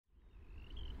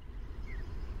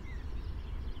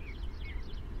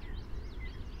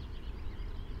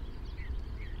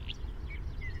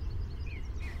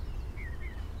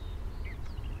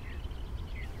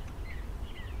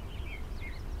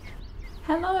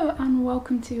Hello and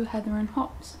welcome to Heather and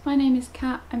Hops. My name is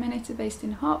Kat, I'm a knitter based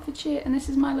in Hertfordshire, and this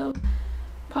is my little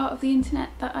part of the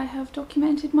internet that I have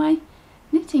documented my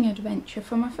knitting adventure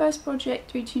from my first project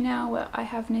through to now, where I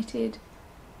have knitted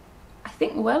I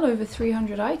think well over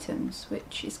 300 items,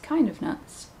 which is kind of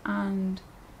nuts. And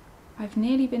I've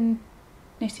nearly been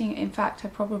knitting, in fact I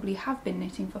probably have been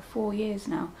knitting for 4 years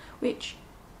now, which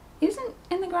isn't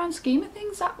in the grand scheme of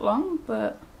things that long,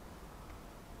 but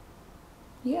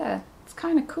yeah, it's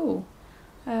kind of cool.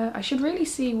 I should really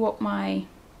see what my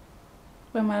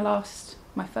first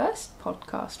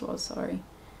podcast was, sorry,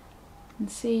 and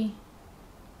see,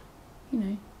 you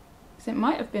know, because it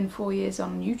might have been 4 years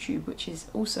on YouTube, which is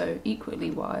also equally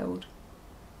wild.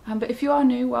 But if you are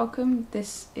new, welcome.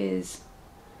 This is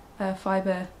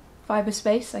Fibre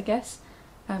space, I guess,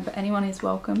 but anyone is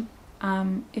welcome.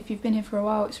 If you've been here for a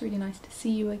while, it's really nice to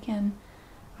see you again.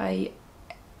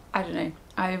 I don't know,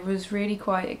 I was really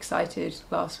quite excited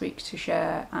last week to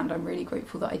share, and I'm really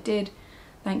grateful that I did.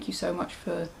 Thank you so much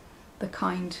for the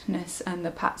kindness and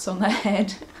the pats on the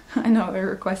head. I know I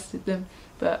requested them,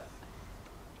 but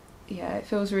yeah, it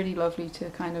feels really lovely to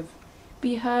kind of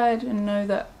be heard and know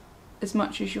that as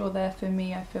much as you're there for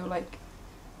me, I feel like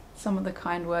some of the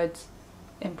kind words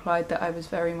implied that I was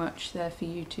very much there for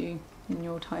you too in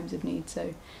your times of need,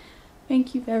 so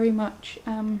thank you very much.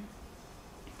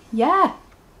 Yeah,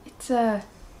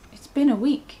 it's been a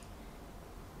week.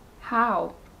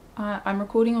 How? I'm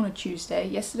recording on a Tuesday.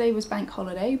 Yesterday was bank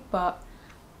holiday, but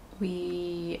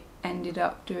we ended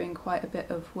up doing quite a bit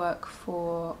of work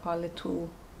for our little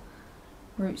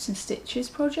Roots and Stitches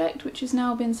project, which has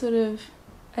now been sort of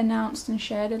announced and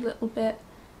shared a little bit,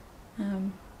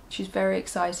 which is very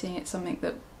exciting. It's something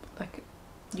that, like,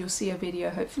 you'll see a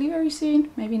video hopefully very soon,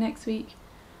 maybe next week.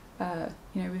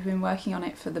 You know, we've been working on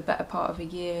it for the better part of a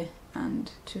year,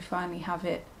 and to finally have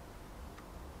it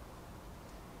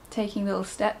taking little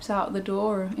steps out the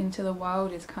door into the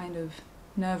wild is kind of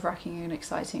nerve-wracking and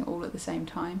exciting all at the same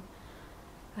time.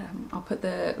 I'll put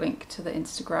the link to the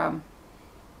Instagram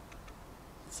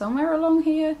somewhere along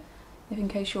here, if in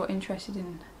case you're interested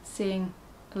in seeing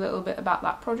a little bit about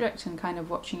that project and kind of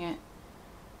watching it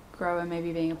grow and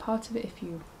maybe being a part of it if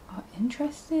you are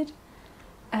interested.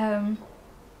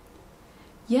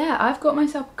 Yeah, I've got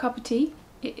myself a cup of tea.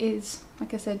 It is,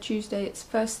 like I said, Tuesday. It's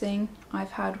first thing.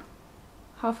 I've had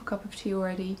half a cup of tea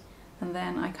already, and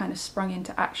then I kind of sprung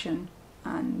into action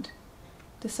and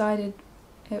decided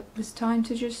it was time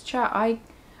to just chat.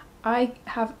 I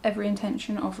have every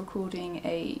intention of recording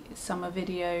a summer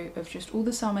video of just all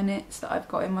the summer knits that I've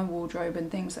got in my wardrobe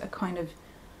and things that are kind of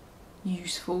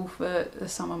useful for the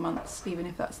summer months, even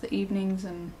if that's the evenings.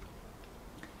 And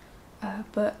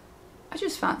but I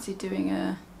just fancied doing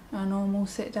a normal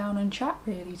sit down and chat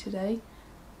really today,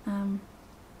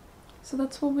 so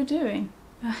that's what we're doing.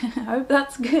 I hope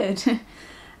that's good.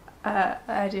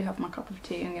 I do have my cup of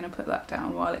tea. I'm going to put that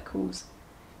down while it cools,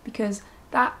 because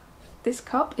this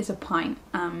cup is a pint,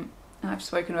 and I've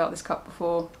spoken about this cup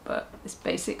before, but this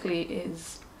basically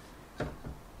is,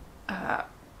 I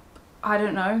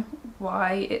don't know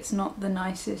why it's not the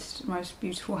nicest, most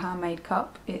beautiful handmade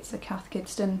cup. It's a Cath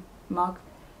Kidston mug.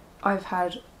 I've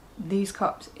had these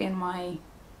cups in my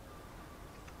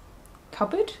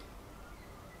cupboard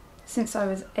since I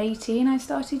was 18. I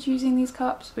started using these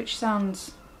cups, which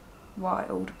sounds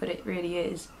wild, but it really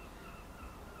is.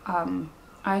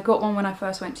 I got one when I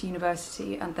first went to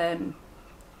university, and then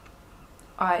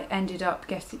I ended up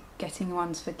getting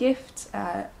ones for gifts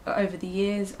over the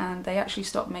years, and they actually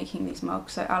stopped making these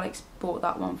mugs, so Alex bought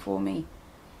that one for me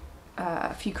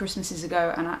a few Christmases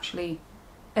ago, and actually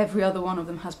every other one of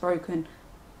them has broken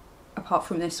apart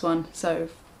from this one, so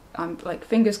I'm like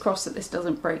fingers crossed that this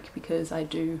doesn't break, because I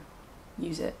do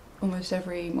use it almost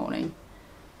every morning.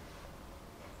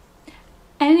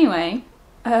 Anyway,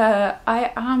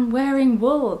 I am wearing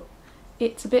wool.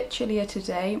 It's a bit chillier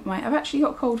today. I've actually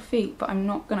got cold feet, but I'm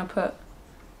not going to put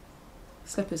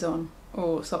slippers on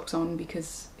or socks on,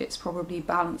 because it's probably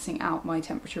balancing out my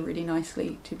temperature really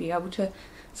nicely to be able to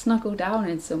snuggle down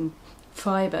in some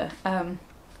fibre.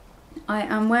 I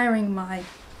am wearing my,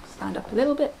 stand up a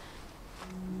little bit,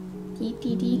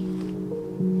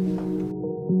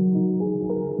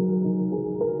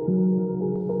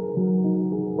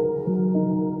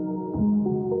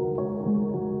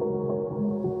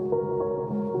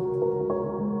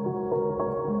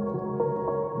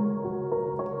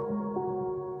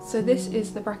 So this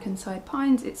is the Brackenside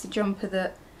Pines. It's a jumper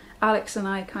that Alex and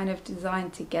I kind of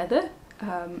designed together.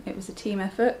 It was a team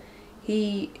effort.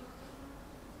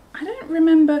 I don't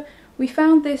remember, we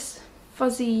found this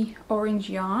fuzzy orange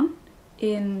yarn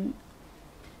in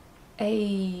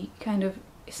a kind of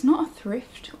it's not a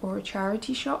thrift or a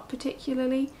charity shop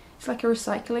particularly. It's like a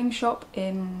recycling shop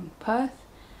in Perth.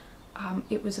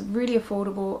 It was really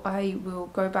affordable. I will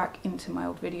go back into my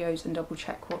old videos and double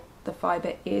check what the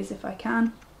fibre is if I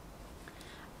can.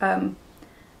 And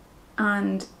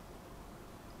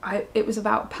it was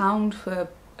about £1 for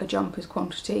a jumper's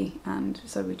quantity, and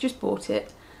so we just bought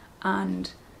it.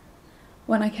 And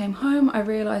when I came home I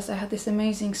realised I had this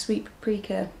amazing sweet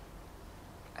paprika.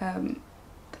 I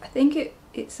think it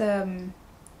is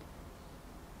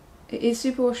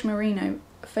Superwash Merino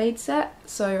fade set,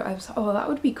 so I was like, oh, that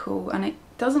would be cool. And it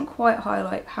doesn't quite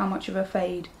highlight how much of a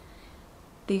fade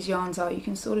these yarns are, you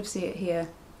can sort of see it here.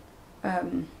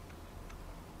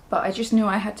 But I just knew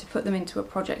I had to put them into a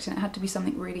project, and it had to be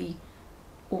something really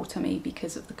autumny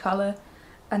because of the colour.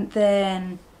 And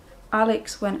then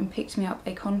Alex went and picked me up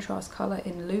a contrast colour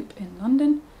in Loop in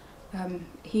London.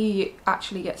 He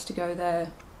actually gets to go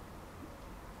there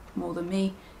more than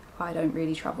me. I don't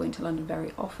really travel into London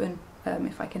very often,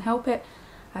 if I can help it.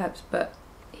 But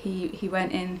he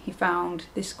went in, he found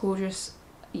this gorgeous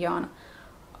yarn.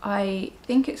 I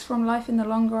think it's from Life in the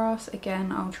Long Grass.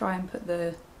 Again, I'll try and put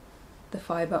the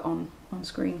fibre on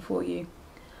screen for you.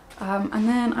 And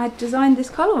then I designed this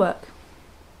colour work.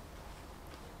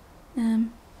 I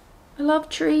love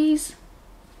trees.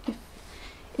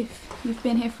 If you've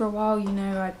been here for a while, you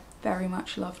know I very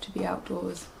much love to be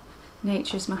outdoors.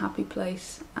 Nature's my happy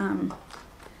place. And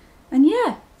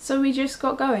yeah, so we just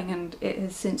got going, and it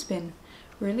has since been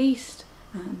released,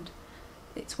 and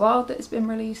it's wild that it's been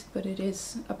released, but it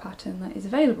is a pattern that is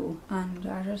available, and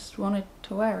I just wanted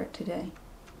to wear it today,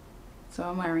 so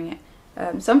I'm wearing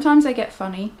it. Sometimes I get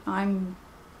funny. I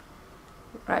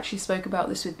actually spoke about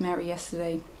this with Mary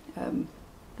yesterday,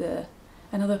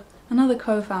 another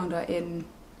co-founder in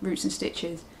Roots and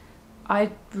Stitches.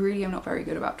 I really am not very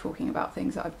good about talking about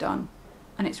things that I've done,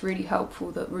 and it's really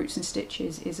helpful that Roots and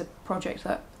Stitches is a project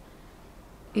that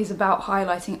is about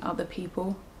highlighting other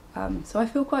people. So I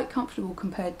feel quite comfortable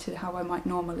compared to how I might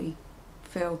normally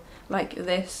feel. Like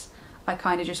this, I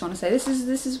kind of just want to say this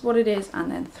is what it is,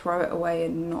 and then throw it away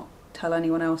and not tell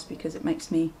anyone else, because it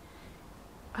makes me,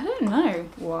 I don't know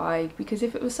why, because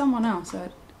if it was someone else,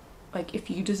 like if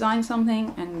you design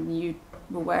something and you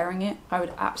were wearing it, I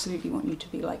would absolutely want you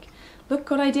to be like, look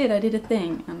what I did a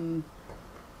thing, and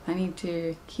I need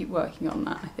to keep working on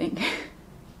that, I think.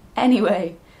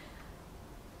 Anyway,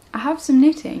 I have some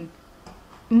knitting,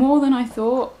 more than I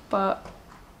thought, but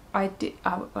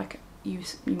like you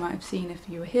might have seen if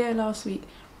you were here last week,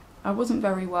 I wasn't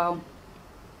very well.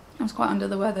 I was quite under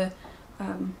the weather,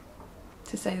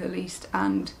 to say the least,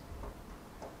 and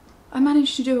I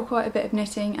managed to do quite a bit of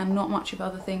knitting and not much of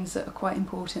other things that are quite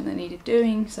important that needed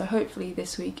doing, so hopefully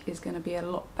this week is going to be a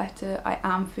lot better. I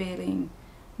am feeling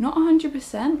not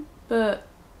 100%, but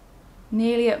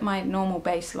nearly at my normal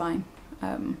baseline,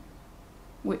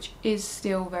 which is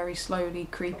still very slowly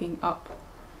creeping up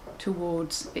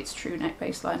towards its true neck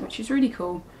baseline, which is really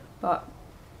cool. But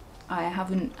I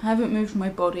haven't moved my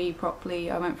body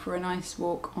properly. I went for a nice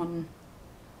walk on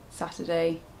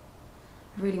Saturday.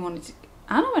 I really wanted to,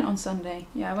 and I went on Sunday.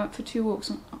 Yeah, I went for 2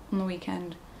 walks on the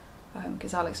weekend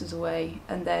because Alex was away,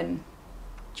 and then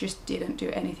just didn't do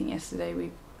anything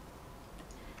yesterday.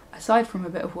 Aside from a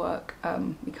bit of work,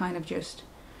 we kind of just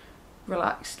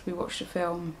relaxed. We watched a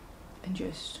film and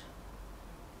just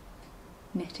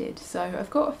knitted. So I've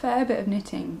got a fair bit of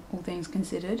knitting, all things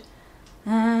considered,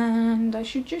 and I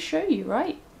should just show you,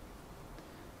 right?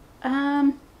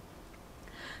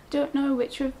 Don't know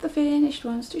which of the finished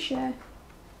ones to share.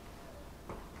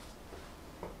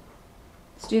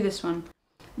 Let's do this one.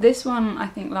 This one, I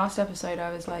think last episode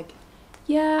I was like,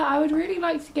 yeah, I would really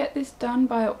like to get this done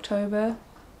by October,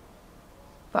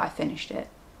 but I finished it,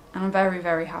 and I'm very,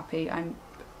 very happy.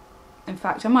 In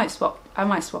fact, I might swap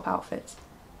outfits.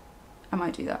 I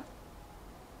might do that.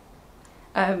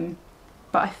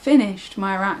 But I finished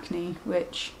my Arachne,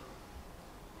 which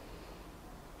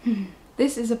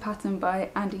this is a pattern by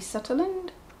Andy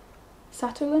Sutherland.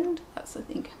 That's, I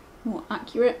think, more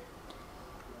accurate.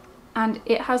 And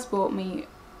it has brought me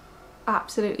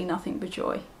absolutely nothing but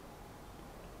joy.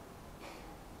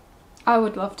 I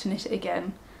would love to knit it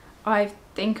again. I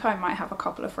think I might have a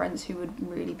couple of friends who would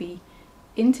really be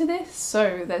into this,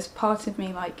 so there's part of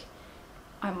me like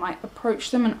I might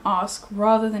approach them and ask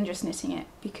rather than just knitting it,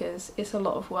 because it's a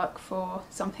lot of work for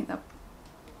something that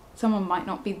someone might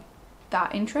not be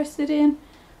that interested in,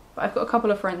 but I've got a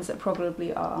couple of friends that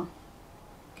probably are.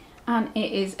 And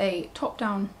it is a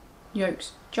top-down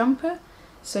yoked jumper,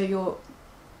 so you're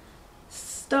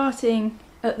starting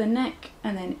at the neck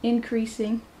and then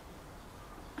increasing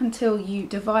until you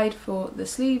divide for the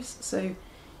sleeves. So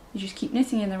You just keep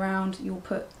knitting in the round. You'll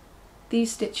put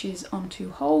these stitches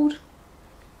onto hold,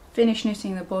 finish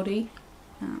knitting the body.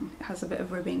 It has a bit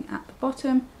of ribbing at the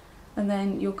bottom, and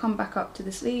then you'll come back up to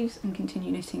the sleeves and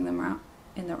continue knitting them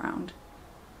in the round.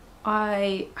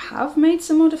 I have made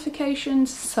some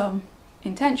modifications, some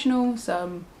intentional,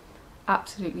 some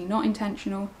absolutely not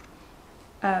intentional.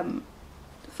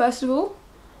 First of all,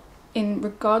 in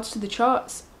regards to the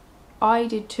charts, I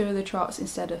did 2 of the charts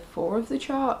instead of 4 of the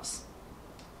charts,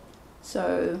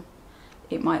 so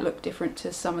it might look different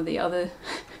to some of the other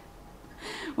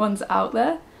ones out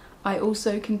there. I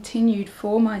also continued,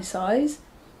 for my size,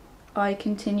 I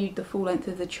continued the full length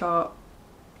of the chart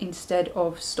instead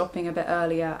of stopping a bit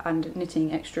earlier and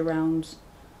knitting extra rounds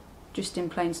just in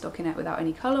plain stockinette without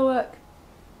any colour work.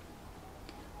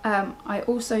 I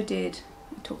also did,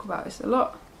 I talk about this a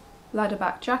lot, ladder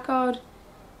back jacquard.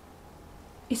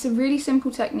 It's a really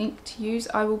simple technique to use.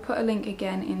 I will put a link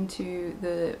again into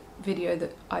the video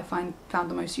that I found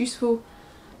the most useful,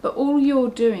 but all you're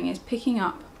doing is picking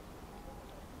up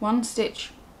 1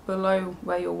 stitch below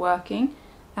where you're working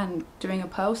and doing a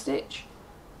purl stitch,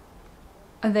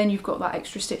 and then you've got that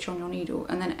extra stitch on your needle,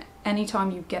 and then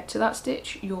anytime you get to that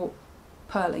stitch you're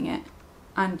purling it,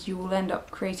 and you will end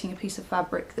up creating a piece of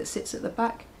fabric that sits at the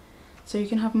back, so you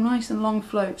can have nice and long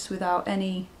floats without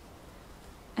any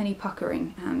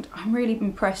puckering. And I'm really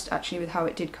impressed actually with how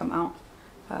it did come out.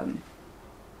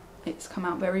 It's come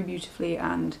out very beautifully,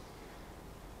 and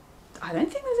I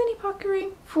don't think there's any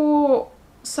puckering for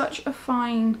such a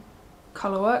fine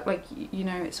colour work. Like, you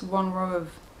know, it's 1 row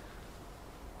of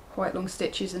quite long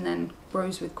stitches and then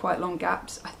rows with quite long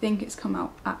gaps. I think it's come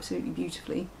out absolutely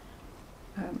beautifully.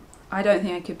 I don't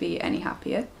think I could be any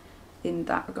happier in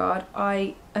that regard.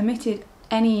 I omitted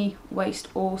any waist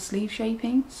or sleeve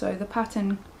shaping, so the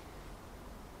pattern,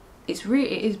 it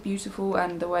is beautiful,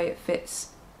 and the way it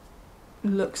fits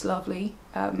looks lovely,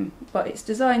 but it's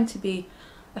designed to be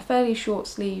a fairly short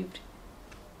sleeved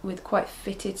with quite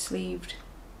fitted sleeves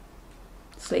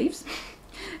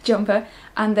jumper,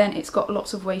 and then it's got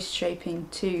lots of waist shaping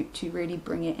to really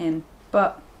bring it in.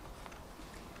 But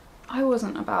I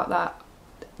wasn't about that.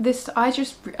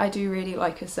 I do really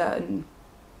like a certain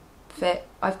fit.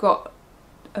 I've got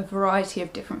a variety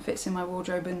of different fits in my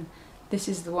wardrobe, and this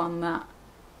is the one that,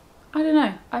 I don't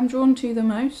know, I'm drawn to the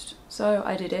most, so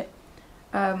I did it.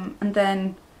 And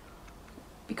then,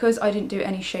 because I didn't do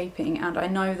any shaping, and I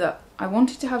know that I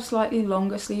wanted to have slightly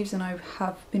longer sleeves than I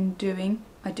have been doing.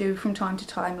 I do from time to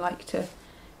time like to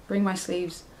bring my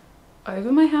sleeves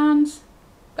over my hands,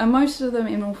 and most of them,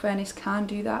 in all fairness, can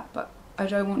do that, but I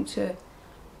don't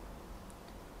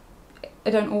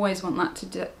always want that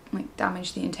to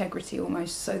damage the integrity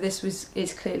almost. So this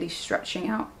is clearly stretching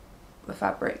out the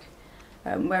fabric,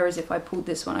 whereas if I pulled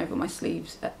this one over my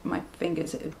sleeves, my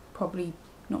fingers, it would probably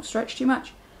not stretch too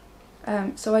much.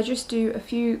 So I just do a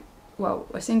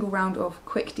single round of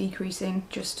quick decreasing,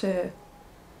 just to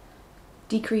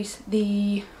decrease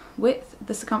the width,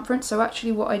 the circumference. So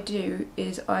actually what I do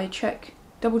is I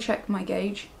double check my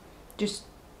gauge. Just,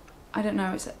 I don't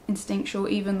know, it's instinctual,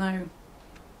 even though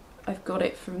I've got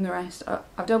it from the rest.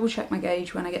 I've double checked my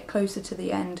gauge when I get closer to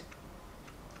the end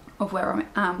of where I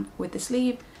am with the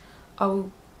sleeve. I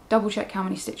will double check how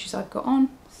many stitches I've got on.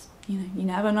 You know, you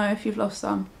never know if you've lost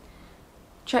some.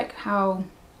 Check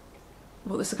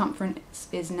what the circumference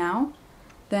is now.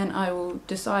 Then I will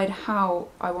decide how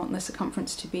I want the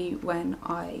circumference to be when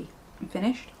I am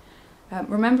finished.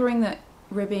 Remembering that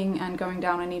ribbing and going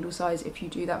down a needle size, if you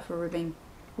do that for ribbing,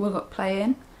 will play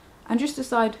in, and just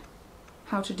decide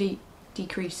how to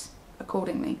decrease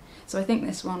accordingly. So I think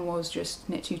this one was just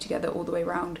knit 2 together all the way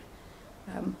around.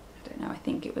 I don't know, I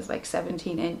think it was like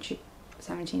 17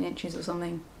 inches or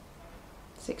something,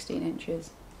 16 inches.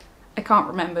 I can't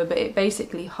remember, but it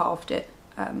basically halved it.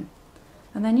 And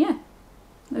then yeah,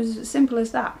 it was as simple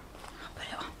as that.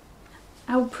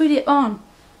 I'll put it on.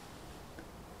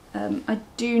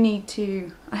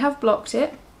 I have blocked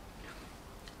it.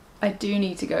 I do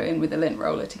need to go in with a lint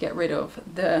roller to get rid of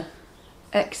the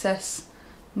excess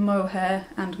mohair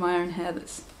and my own hair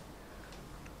that's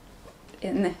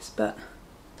in this, but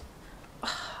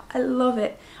I love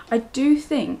it. I do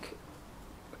think,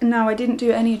 now I didn't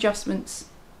do any adjustments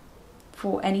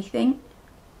for anything,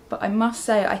 but I must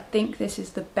say I think this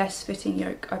is the best fitting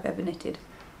yoke I've ever knitted.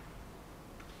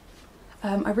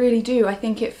 I really do. I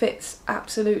think it fits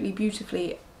absolutely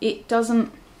beautifully. It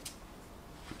doesn't,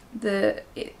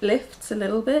 it lifts a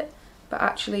little bit, but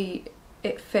actually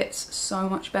it fits so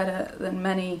much better than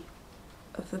many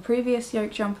of the previous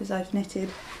yoke jumpers I've knitted.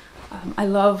 I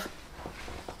love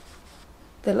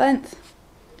the length,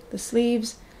 the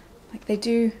sleeves, like they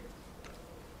do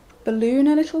balloon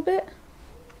a little bit.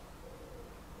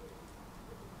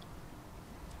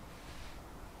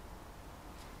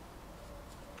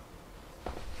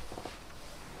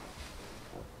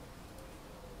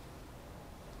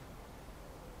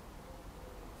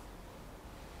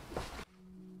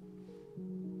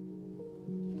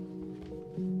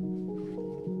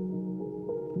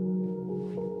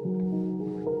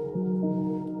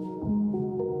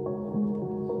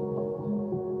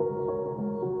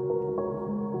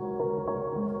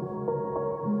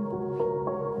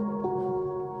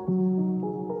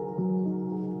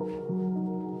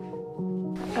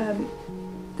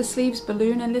 The sleeves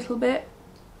balloon a little bit.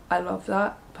 I love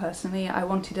that personally. I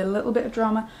wanted a little bit of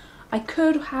drama. I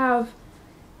could have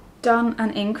done an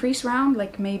increase round,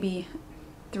 like maybe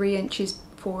 3 inches,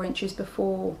 4 inches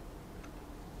before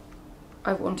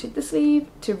I wanted the sleeve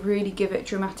to really give it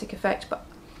dramatic effect, but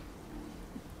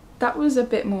that was a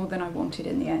bit more than I wanted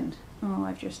in the end. Oh,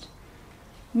 I've just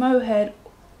mohair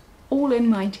all in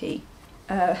my tea.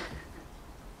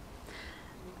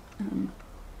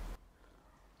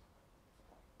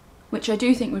 Which I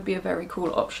do think would be a very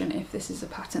cool option if this is a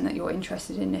pattern that you're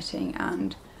interested in knitting,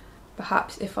 and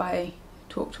perhaps if I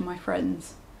talk to my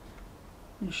friends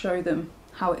and show them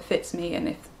how it fits me and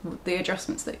if the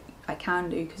adjustments that I can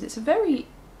do, because it's a very,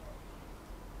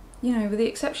 you know, with the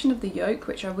exception of the yoke,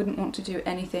 which I wouldn't want to do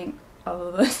anything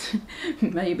other than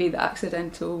maybe the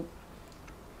accidental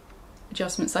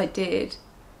adjustments I did,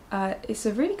 it's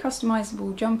a really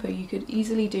customizable jumper. You could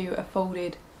easily do a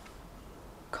folded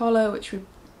collar, which would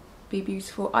be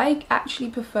beautiful. I actually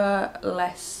prefer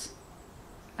less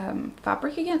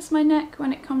fabric against my neck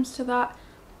when it comes to that.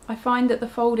 I find that the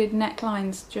folded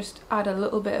necklines just add a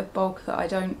little bit of bulk that I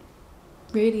don't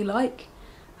really like.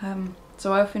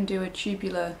 So I often do a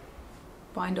tubular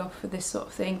bind off for this sort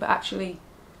of thing, but actually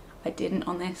I didn't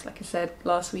on this. Like I said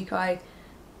last week, I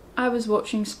was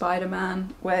watching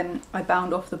Spider-Man when I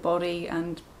bound off the body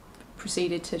and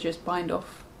proceeded to just bind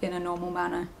off in a normal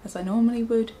manner as I normally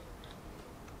would.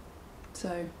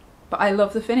 So, but I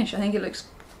love the finish. I think it looks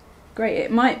great.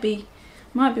 It might be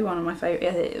one of my favourite.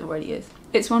 Yeah, it already is.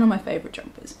 It's one of my favourite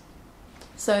jumpers.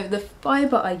 So the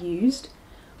fibre I used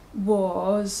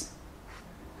was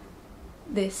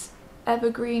this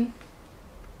evergreen.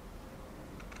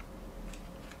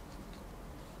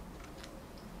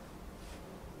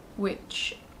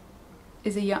 Which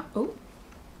is a yarn. Oh,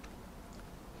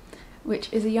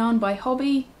 which is a yarn by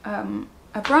Hobby.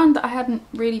 A brand that I hadn't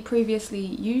really previously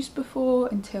used before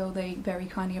until they very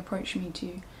kindly approached me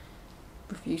to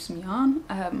review some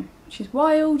yarn, which is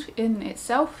wild in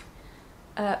itself,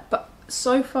 but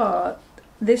so far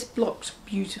this blocked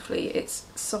beautifully. It's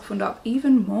softened up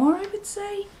even more, I would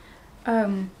say.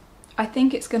 I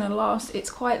think it's going to last. It's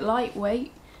quite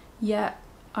lightweight, yet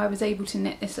I was able to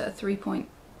knit this at a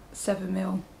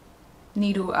 3.7mm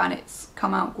needle and it's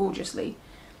come out gorgeously.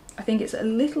 I think it's a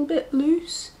little bit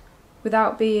loose,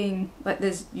 without being like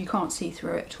you can't see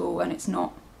through it at all, and it's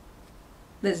not,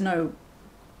 there's no,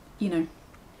 you know,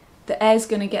 the air's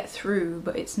gonna get through,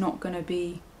 but it's not gonna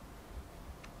be,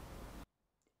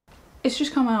 it's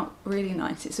just come out really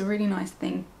nice. It's a really nice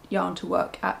thing, yarn to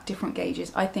work at different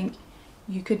gauges. I think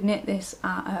you could knit this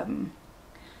at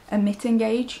a mitten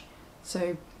gauge,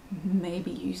 so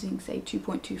maybe using say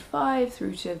 2.25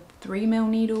 through to 3mm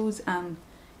needles, and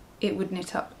it would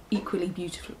knit up equally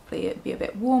beautifully. It'd be a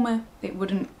bit warmer, it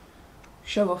wouldn't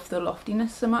show off the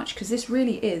loftiness so much, because this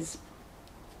really is,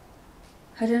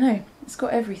 I don't know, it's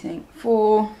got everything.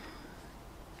 For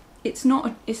it's not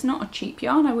a cheap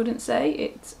yarn, I wouldn't say.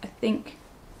 It's I think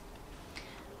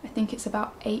it's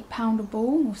about £8 a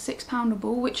ball or £6 a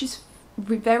ball, which is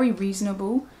very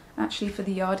reasonable actually for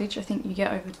the yardage. I think you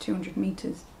get over 200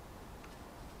 meters,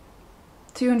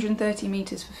 230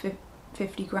 meters for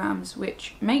 50 grams,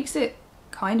 which makes it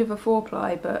kind of a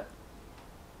 4-ply, but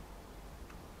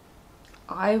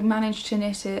I managed to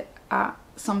knit it at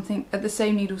something at the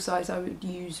same needle size I would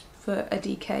use for a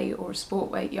DK or a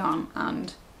sport weight yarn,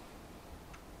 and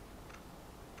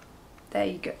there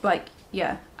you go. Like,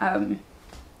 yeah,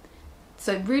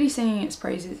 so really singing its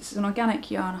praises. It's an organic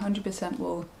yarn, 100%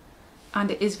 wool, and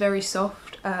it is very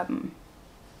soft.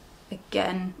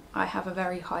 Again, I have a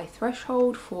very high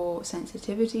threshold for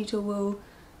sensitivity to wool.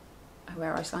 I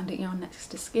wear Icelandic yarn next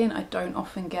to skin. I don't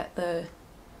often get the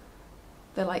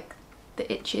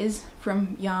itches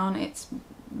from yarn. It's,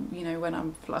 you know, when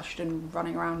I'm flushed and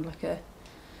running around like a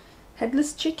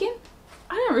headless chicken.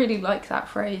 I don't really like that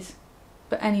phrase,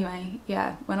 but anyway,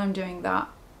 yeah, when I'm doing that,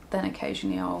 then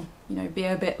occasionally I'll, you know, be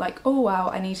a bit like, oh wow,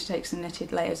 I need to take some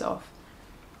knitted layers off.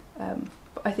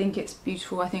 But I think it's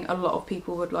beautiful. I think a lot of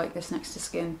people would like this next to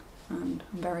skin. and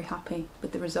I'm very happy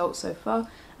with the results so far.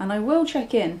 And I will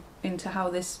check in into how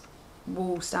this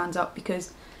wall stands up,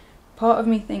 because part of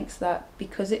me thinks that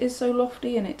because it is so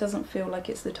lofty and it doesn't feel like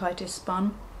it's the tightest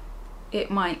spun, it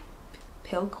might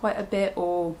pill quite a bit,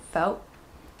 or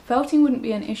felting wouldn't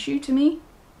be an issue to me.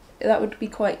 That would be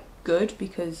quite good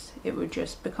because it would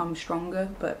just become stronger,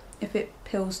 but if it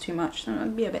pills too much then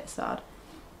I'd be a bit sad.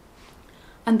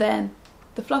 And then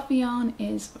the fluffy yarn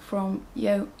is from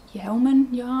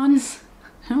Yeoman Yarns.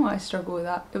 I don't know why I struggle with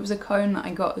that. It was a cone that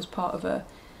I got as part of a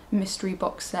mystery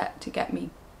box set to get me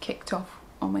kicked off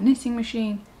on my knitting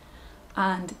machine,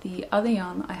 and the other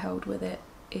yarn that I held with it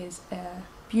is a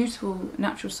beautiful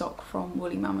natural sock from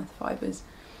Woolly Mammoth Fibres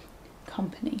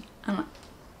company. And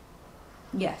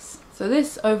yes, so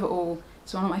this overall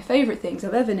is one of my favourite things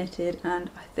I've ever knitted, and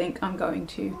I think I'm going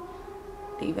to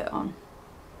leave it on.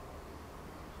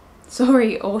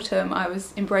 Sorry Autumn, I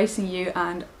was embracing you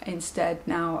and instead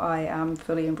now I am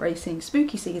fully embracing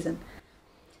spooky season.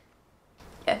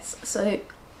 Yes, so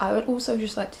I would also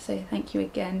just like to say thank you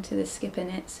again to the Skipper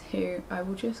Knits, who I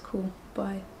will just call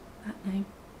by that name.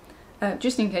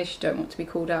 Just in case you don't want to be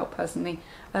called out personally,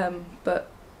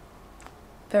 but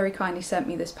very kindly sent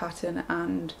me this pattern,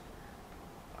 and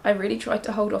I really tried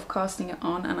to hold off casting it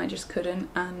on and I just couldn't,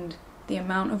 and the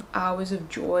amount of hours of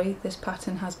joy this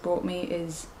pattern has brought me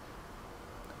is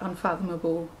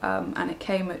unfathomable, and it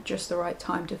came at just the right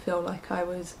time to feel like I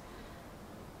was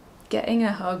getting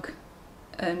a hug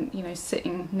and, you know,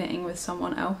 sitting knitting with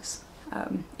someone else,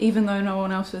 even though no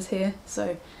one else was here.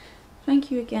 So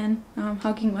thank you again. I'm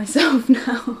hugging myself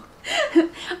now.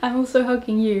 I'm also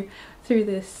hugging you through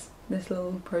this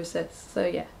little process. So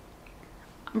yeah,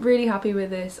 I'm really happy with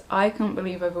this. I can't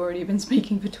believe I've already been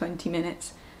speaking for 20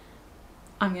 minutes.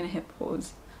 I'm gonna hit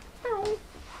pause.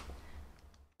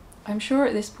 I'm sure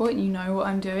at this point you know what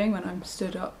I'm doing when I'm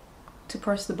stood up to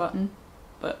press the button,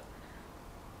 but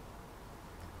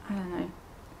I don't know.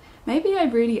 Maybe I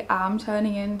really am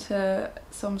turning into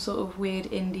some sort of weird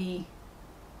indie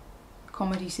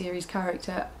comedy series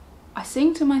character. I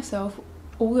sing to myself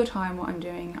all the time what I'm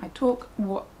doing. I talk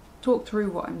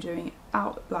through what I'm doing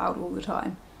out loud all the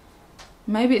time.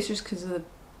 Maybe it's just because of the,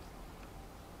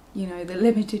 you know, the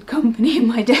limited company in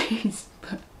my days,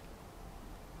 but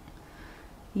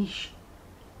yeesh.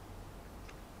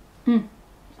 Oh,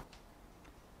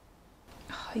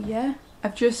 yeah,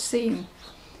 I've just seen,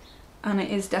 and it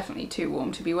is definitely too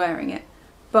warm to be wearing it,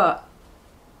 but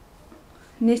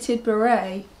knitted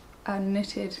beret and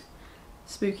knitted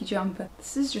spooky jumper.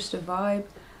 This is just a vibe.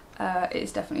 It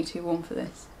is definitely too warm for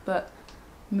this, but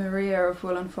Maria of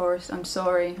Woollen Forest, I'm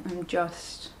sorry,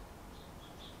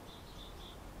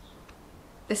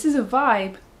 this is a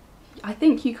vibe. I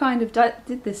think you kind of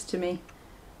did this to me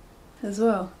as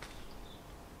well.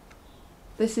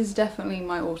 This is definitely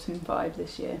my autumn vibe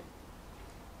this year.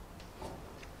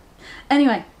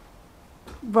 Anyway,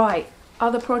 right,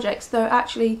 other projects, though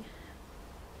actually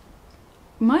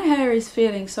my hair is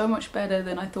feeling so much better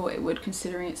than I thought it would,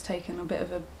 considering it's taken a bit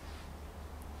of a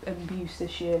abuse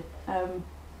this year.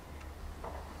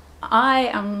 I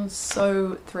am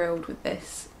so thrilled with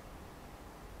this.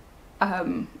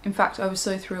 In fact, I was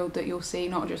so thrilled that you'll see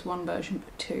not just one version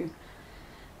but two.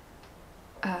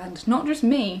 And not just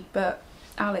me, but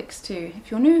Alex too. If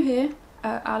you're new here,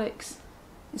 Alex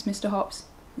is Mr. Hops,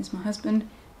 he's my husband,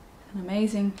 an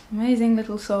amazing, amazing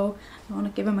little soul. I want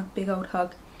to give him a big old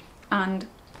hug. And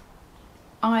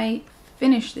I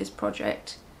finished this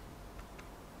project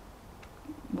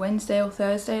Wednesday or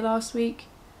Thursday last week,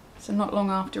 so not long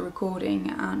after recording,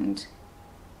 and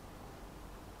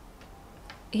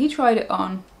he tried it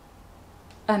on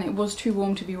and it was too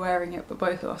warm to be wearing it, but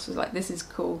both of us was like, this is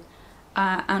cool,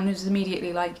 and was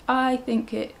immediately like, I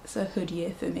think it's a hood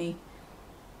year for me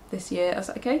this year. I was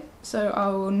like, okay, so I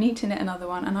will need to knit another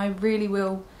one, and I really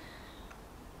will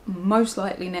most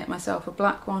likely knit myself a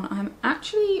black one. I'm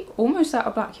actually almost out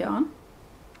of black yarn.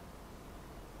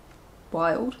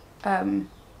 Wild.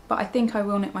 But I think I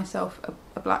will knit myself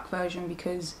a black version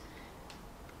because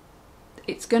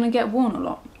it's gonna get worn a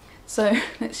lot. So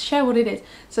let's share what it is.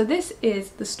 So this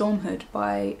is the Storm Hood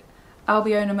by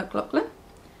Albiona McLaughlin.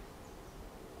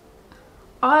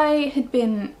 I had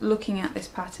been looking at this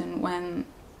pattern when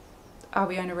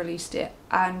Albiona released it,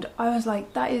 and I was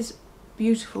like, that is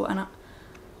beautiful, and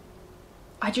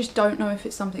I just don't know if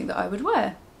it's something that I would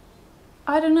wear.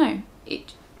 I don't know.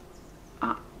 It's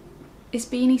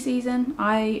beanie season.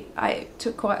 I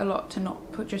took quite a lot to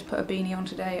not just put a beanie on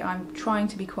today. I'm trying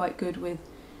to be quite good with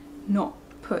not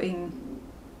putting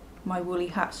my woolly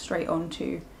hat straight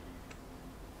onto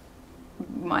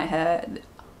my hair.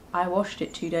 I washed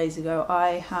it 2 days ago.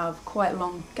 I have quite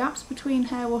long gaps between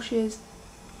hair washes,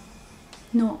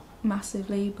 not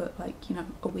massively, but like, you know,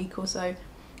 a week or so.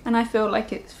 And I feel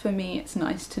like it's, for me, it's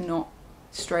nice to not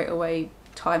straight away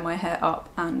tie my hair up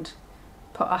and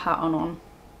put a hat on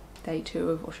day 2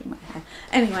 of washing my hair.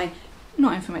 Anyway,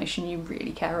 not information you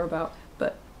really care about,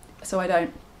 but so I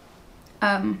don't.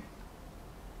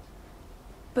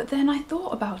 But then I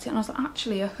thought about it and I was like,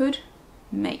 actually a hood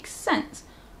makes sense.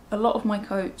 A lot of my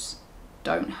coats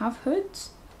don't have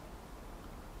hoods.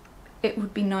 It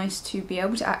would be nice to be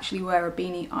able to actually wear a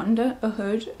beanie under a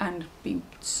hood and be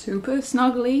super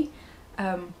snuggly.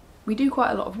 We do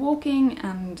quite a lot of walking,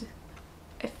 and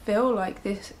I feel like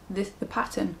the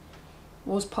pattern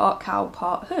was part cowl,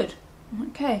 part hood.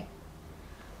 Okay.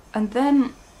 And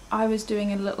then I was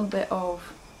doing a little bit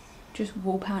of just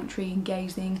wall pantry and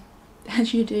gazing,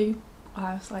 as you do.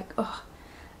 I was like, oh,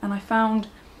 and I found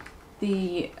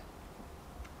the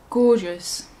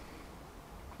gorgeous,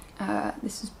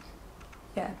 this is,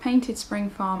 yeah, painted Spring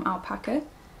Farm alpaca.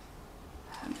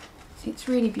 It's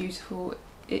really beautiful.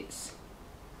 It's,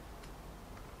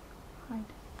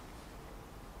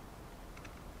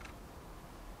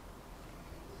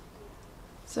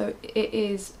 so it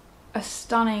is a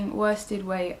stunning worsted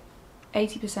weight,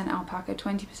 80% alpaca,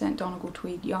 20% Donegal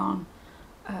tweed yarn.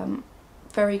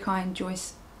 Very kind.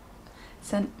 Joyce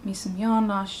sent me some yarn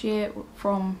last year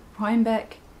from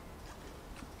Rhinebeck.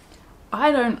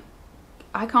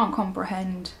 I can't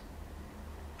comprehend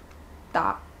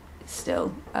that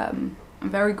still. I'm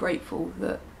very grateful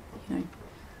that, you know,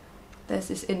 there's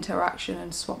this interaction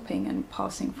and swapping and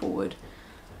passing forward.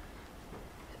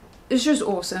 It's just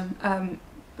awesome.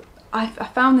 I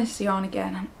found this yarn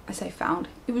again, and I say found,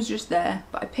 it was just there,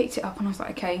 but I picked it up and I was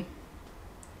like, okay,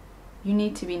 you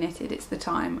need to be knitted, it's the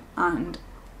time. And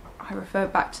I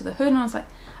referred back to the hood and I was like,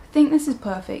 I think this is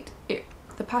perfect.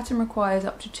 The pattern requires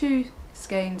up to 2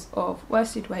 skeins of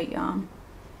worsted weight yarn.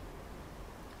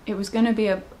 It was going to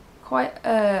be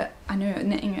I knew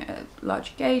knitting at a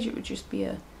larger gauge, it would just be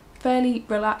a fairly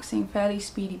relaxing, fairly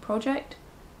speedy project.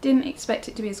 Didn't expect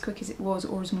it to be as quick as it was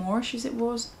or as moorish as it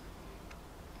was.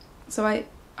 So I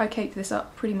caked this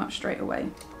up pretty much straight away.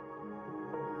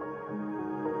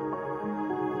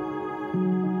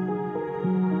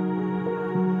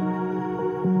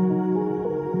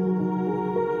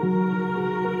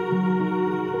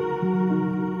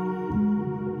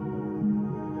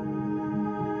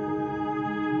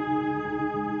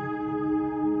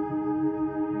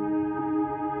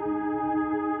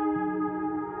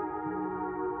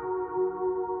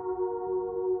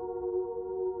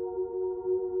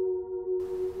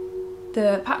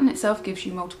 The pattern itself gives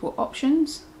you multiple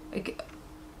options,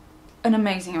 an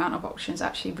amazing amount of options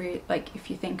actually, really, like if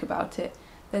you think about it.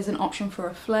 There's an option for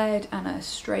a flared and a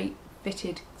straight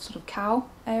fitted sort of cowl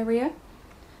area.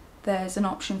 There's an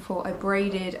option for a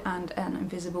braided and an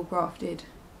invisible grafted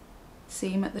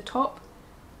seam at the top,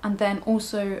 and then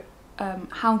also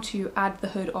how to add the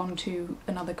hood onto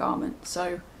another garment,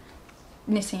 so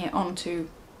knitting it onto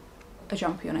a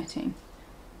jumper you're knitting,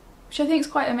 which I think is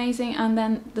quite amazing. And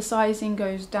then the sizing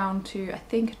goes down to, I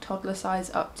think, a toddler size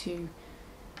up to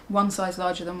 1 size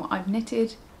larger than what I've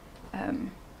knitted.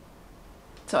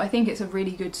 So I think it's a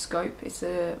really good scope. It's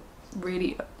a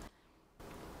really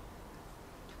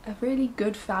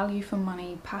good value for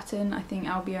money pattern. I think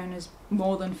Albiona's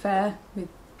more than fair with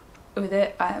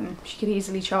it. She could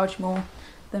easily charge more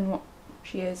than what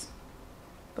she is,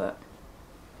 but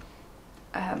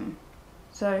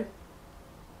so.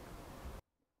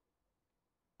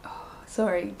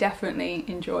 Sorry, definitely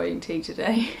enjoying tea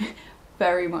today.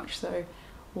 Very much so.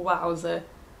 Wowzer.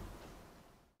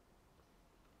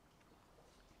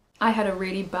 I had a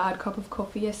really bad cup of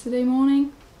coffee yesterday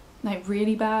morning. Like,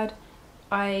 really bad.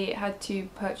 I had to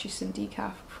purchase some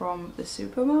decaf from the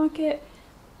supermarket.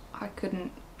 I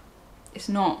couldn't, it's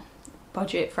not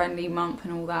budget friendly month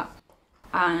and all that.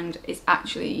 And it's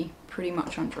actually pretty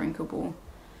much undrinkable.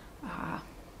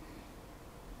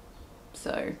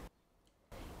 So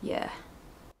yeah,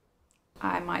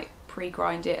 I might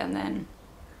pre-grind it and then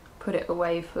put it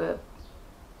away for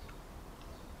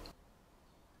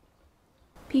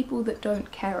people that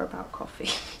don't care about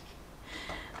coffee.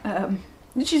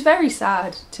 Which is very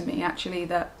sad to me, actually,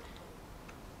 that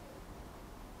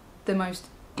the most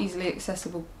easily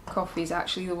accessible coffee is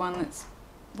actually the one that's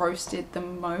roasted the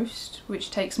most,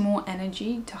 which takes more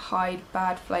energy to hide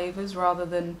bad flavours rather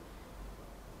than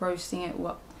roasting it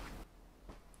well.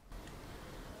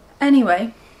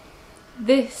 Anyway,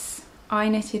 this I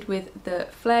knitted with the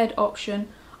flared option.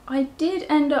 I did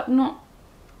end up not...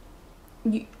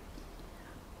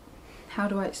 how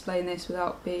do I explain this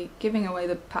without giving away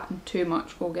the pattern too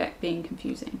much or being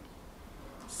confusing?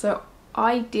 So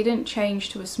I didn't change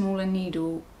to a smaller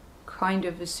needle kind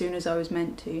of as soon as I was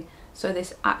meant to, so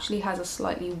this actually has a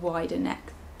slightly wider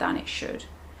neck than it should,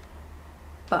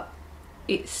 but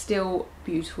it's still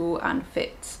beautiful and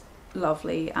fits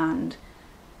lovely. And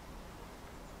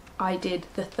I did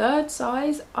the 3rd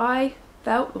size. I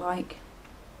felt like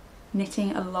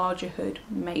knitting a larger hood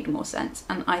made more sense,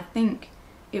 and I think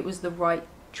it was the right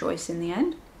choice in the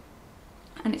end,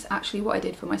 and it's actually what I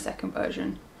did for my 2nd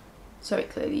version, so it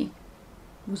clearly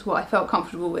was what I felt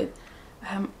comfortable with.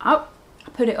 I'll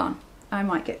put it on. I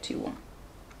might get too warm.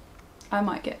 I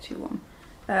might get too warm.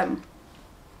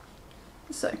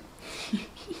 So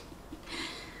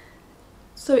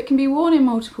so it can be worn in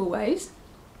multiple ways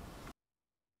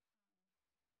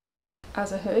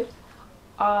as a hood.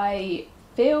 I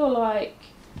feel like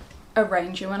a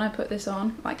ranger when I put this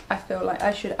on. Like, I feel like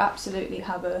I should absolutely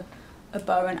have a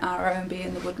bow and arrow and be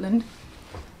in the woodland.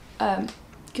 You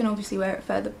can obviously wear it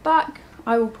further back.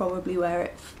 I will probably wear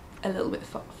it a little bit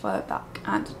further back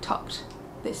and tucked.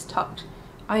 This tucked.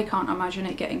 I can't imagine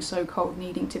it getting so cold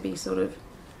needing to be sort of,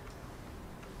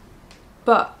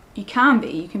 but you can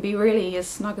be really as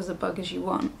snug as a bug as you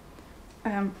want.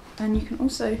 And you can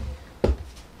also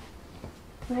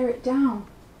wear it down,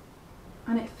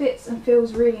 and it fits and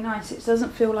feels really nice. It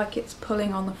doesn't feel like it's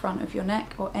pulling on the front of your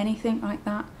neck or anything like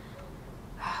that.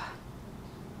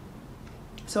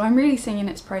 So I'm really singing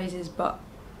its praises, but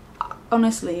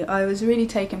honestly I was really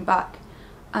taken back,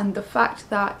 and the fact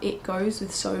that it goes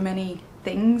with so many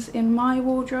things in my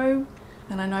wardrobe,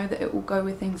 and I know that it will go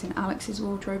with things in Alex's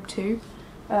wardrobe too,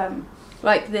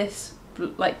 like this,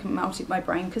 like, melted my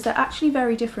brain, because they're actually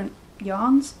very different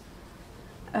yarns.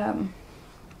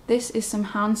 This is some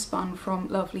hand spun from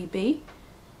Lovely Bee,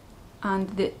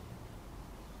 and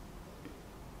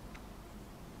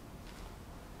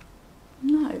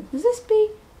no, was this Bee?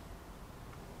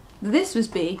 This was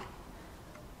Bee,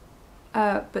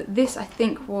 but this I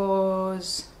think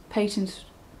was Peyton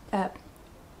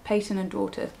and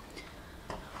Daughter.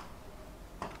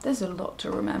 There's a lot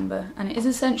to remember, and it is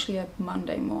essentially a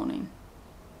Monday morning,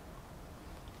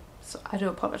 so I do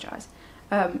apologise.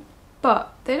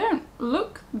 But they don't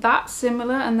look that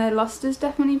similar, and their luster's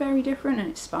definitely very different, and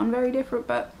it's spun very different,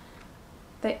 but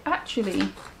they actually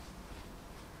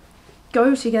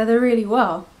go together really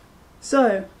well.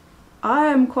 So I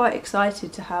am quite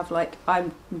excited to have, like,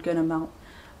 I'm gonna melt.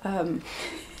 But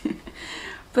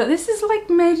this is like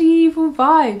medieval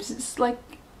vibes. It's like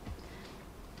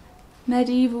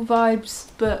medieval vibes,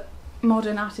 but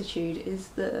modern attitude is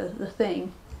the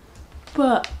thing.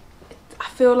 But I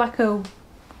feel like a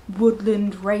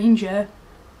woodland ranger.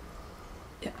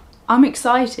 I'm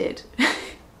excited.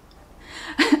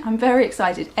 I'm very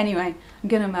excited. Anyway, I'm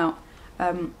gonna melt.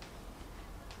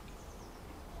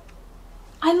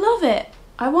 I love it.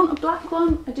 I want a black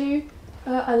one. I do.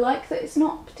 I like that it's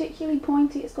not particularly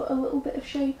pointy. It's got a little bit of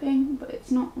shaping, but it's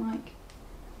not like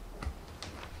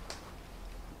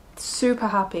super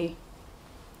happy.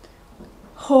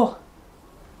 Oh,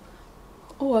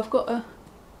 I've got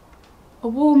a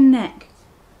warm neck,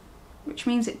 which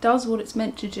means it does what it's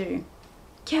meant to do.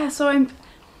 Yeah, so I'm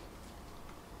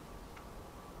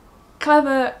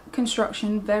clever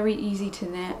construction, very easy to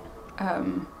knit.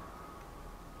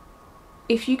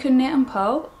 If you can knit and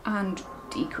purl and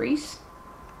decrease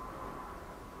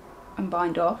and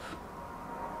bind off,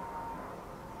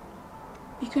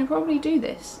 you can probably do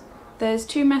this. There's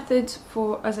 2 methods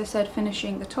for, as I said,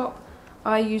 finishing the top.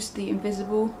 I used the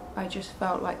invisible. I just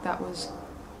felt like that was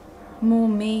more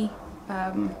me,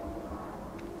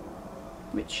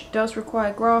 which does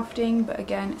require grafting, but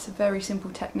again, it's a very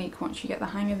simple technique once you get the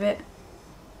hang of it,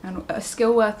 and a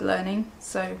skill worth learning.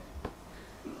 So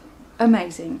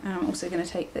amazing. And I'm also going to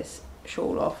take this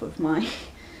shawl off of my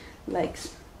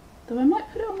legs, though I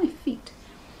might put it on my feet.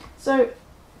 So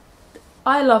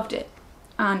I loved it,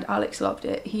 and Alex loved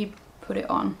it. He put it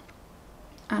on,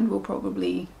 and will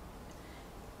probably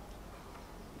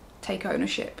take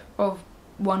ownership of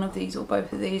one of these or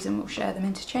both of these, and we'll share them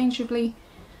interchangeably.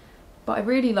 But I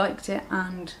really liked it,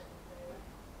 and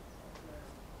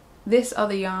this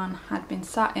other yarn had been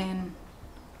sat in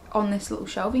on this little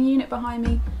shelving unit behind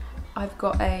me. I've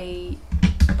got a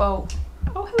bowl.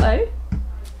 Oh, hello.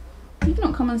 You've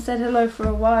not come and said hello for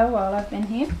a while I've been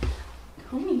here.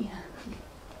 Come here.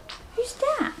 Who's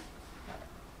that?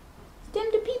 It's them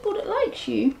the people that likes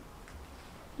you.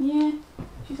 Yeah.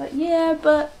 She's like, yeah,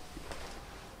 but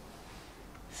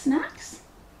snacks?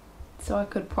 So I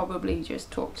could probably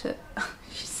just talk to,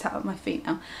 she's sat at my feet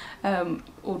now,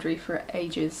 Audrey for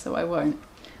ages, so I won't.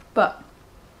 But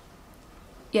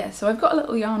yeah, so I've got a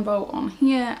little yarn bowl on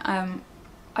here.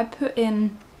 I put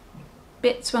in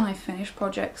bits when I finish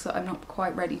projects that I'm not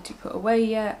quite ready to put away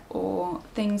yet, or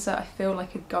things that I feel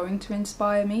like are going to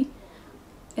inspire me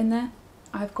in there.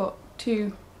 I've got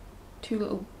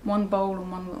one bowl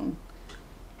and one little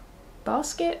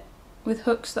basket with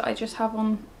hooks that I just have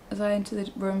on as I enter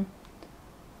the room.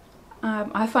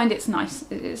 I find it's nice.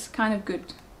 It's kind of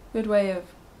good way of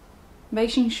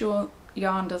making sure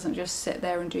yarn doesn't just sit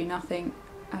there and do nothing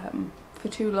for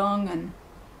too long, and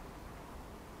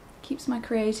keeps my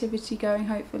creativity going,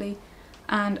 hopefully.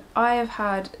 And I have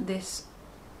had this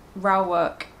row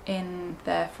work in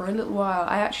there for a little while.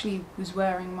 I actually was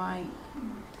wearing my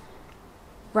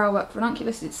row work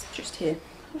ranunculus. It's just here.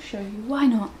 I'll show you. Why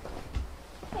not?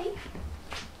 Hey.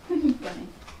 Bunny.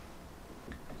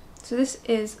 So this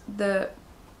is the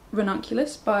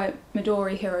ranunculus by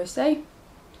Midori Hirose.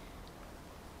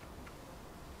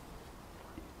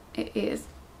 It is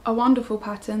a wonderful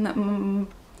pattern that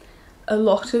a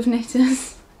lot of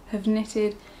knitters have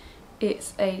knitted.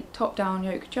 It's a top-down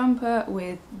yoke jumper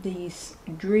with these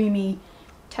dreamy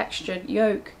textured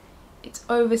yoke. It's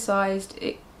oversized.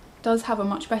 It does have a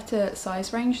much better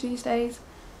size range these days.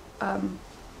 And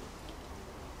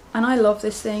I love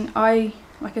this thing.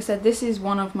 Like I said, this is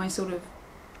one of my sort of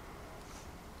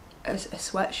a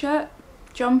sweatshirt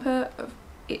jumper.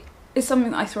 It's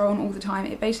something that I throw on all the time.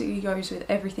 It basically goes with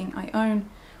everything I own,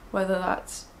 whether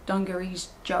that's dungarees,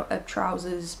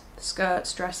 trousers,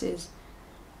 skirts, dresses.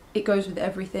 It goes with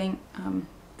everything.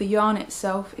 The yarn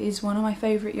itself is one of my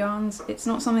favourite yarns. It's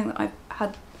not something that I've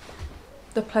had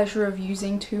the pleasure of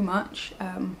using too much.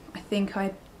 I think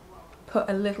I put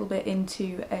a little bit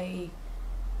into a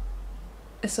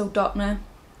soldotner.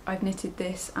 I've knitted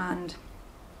this and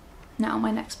now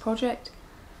my next project,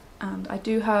 and I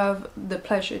do have the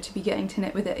pleasure to be getting to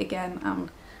knit with it again, and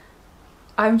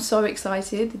I'm so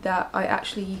excited that I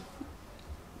actually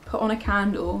put on a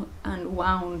candle and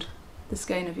wound the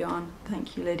skein of yarn.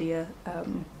 Thank you, Lydia.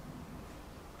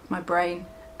 My brain.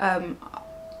 And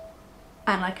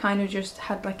I kind of just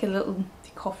had like a little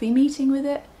coffee meeting with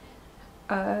it.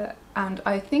 And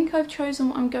I think I've chosen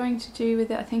what I'm going to do with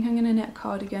it. I think I'm going to knit a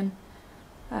cardigan.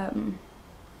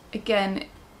 Again,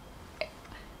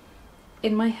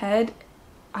 in my head,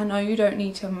 I know you don't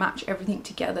need to match everything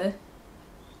together,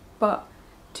 but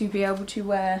to be able to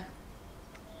wear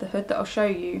the hood that I'll show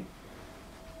you,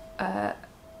 a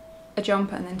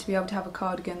jumper, and then to be able to have a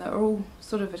cardigan that are all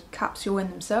sort of a capsule in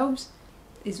themselves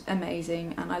is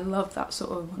amazing. And I love that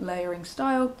sort of layering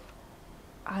style.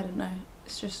 I don't know,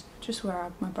 it's just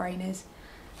where my brain is.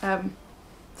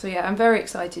 So yeah, I'm very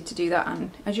excited to do that,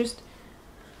 and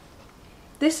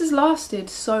this has lasted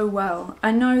so well.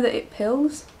 I know that it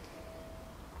pills.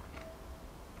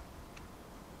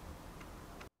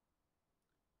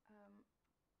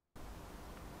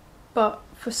 But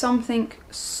for something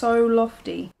so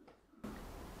lofty,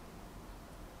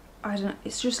 I don't know,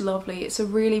 it's just lovely. It's a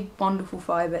really wonderful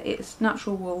fibre. It's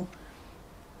natural wool.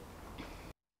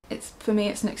 For me,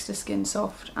 it's next to skin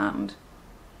soft, and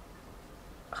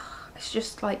it's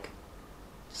just like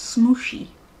smooshy.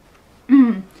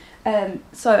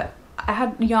 So I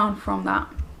had yarn from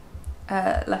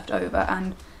that left over,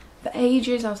 and for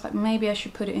ages I was like, maybe I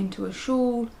should put it into a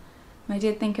shawl. And I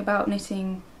did think about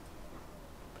knitting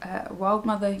Wild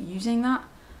Mother using that,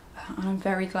 and I'm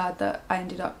very glad that I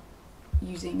ended up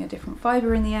using a different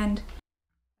fibre in the end.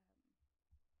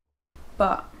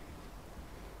 But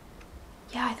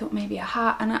yeah, I thought maybe a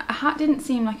hat, and a hat didn't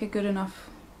seem like a good enough.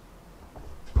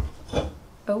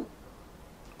 Oh,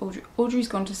 Audrey's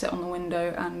gone to sit on the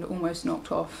window and almost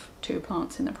knocked off 2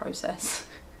 plants in the process.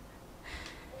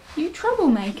 You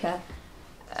troublemaker.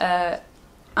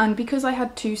 And because I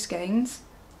had 2 skeins,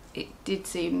 it did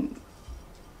seem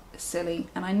silly,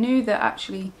 and I knew that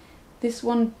actually this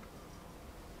one,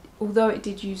 although it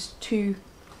did use two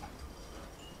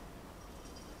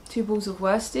balls of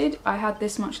worsted, I had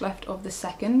this much left of the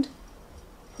second,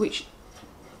 which,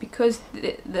 because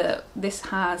this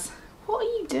has... What are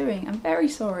you doing? I'm very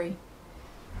sorry.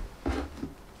 Let's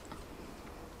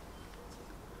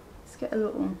get a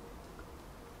little...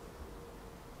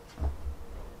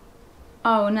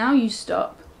 Oh, now you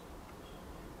stop.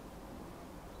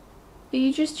 Are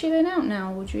you just chilling out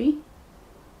now, Audrey?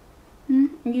 Are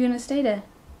you gonna stay there?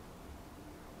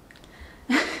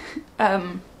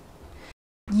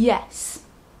 Yes.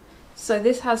 So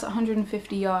this has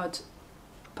 150 yards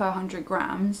per 100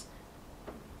 grams.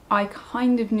 I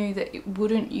kind of knew that it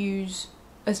wouldn't use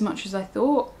as much as I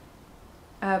thought.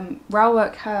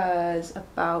 Rowwork has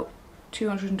about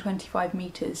 225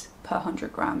 meters per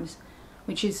 100 grams,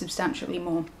 which is substantially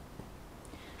more.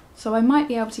 So I might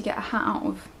be able to get a hat out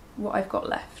of what I've got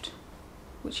left,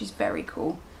 which is very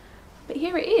cool. But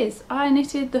here it is. I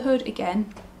knitted the hood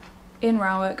again in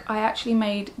Rowwork. I actually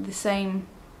made the same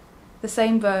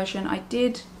version. I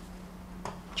did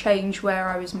change where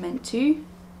I was meant to,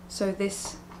 so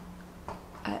this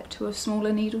to a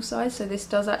smaller needle size, so this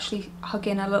does actually hug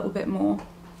in a little bit more.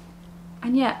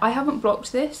 And yeah, I haven't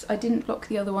blocked this. I didn't block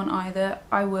the other one either.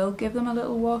 I will give them a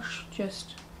little wash,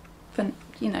 just for,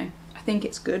 you know, I think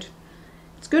it's good.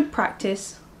 It's good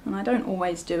practice, and I don't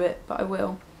always do it, but I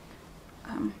will.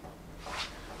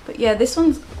 But yeah, this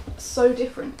one's so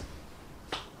different.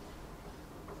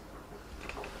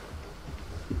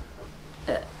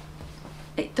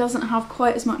 It doesn't have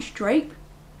quite as much drape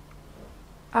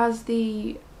as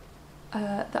the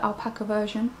alpaca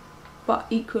version, but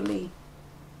equally,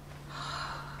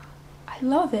 I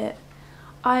love it.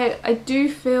 I do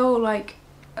feel like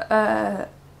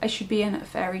I should be in a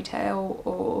fairy tale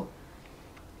or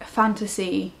a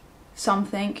fantasy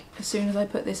something as soon as I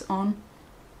put this on,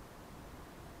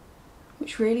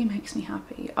 which really makes me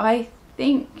happy. I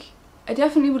think I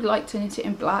definitely would like to knit it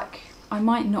in black. I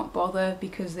might not bother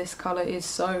because this colour is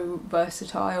so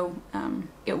versatile.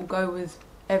 It will go with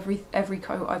every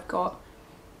coat I've got.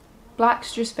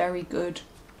 Black's just very good.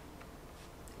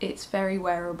 It's very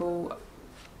wearable.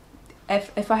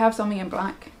 If I have something in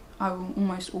black, I will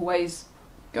almost always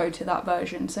go to that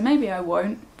version. So maybe I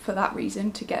won't for that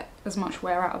reason, to get as much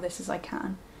wear out of this as I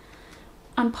can.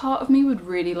 And part of me would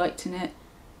really like to knit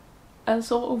a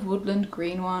sort of woodland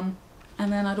green one,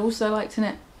 and then I'd also like to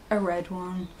knit a red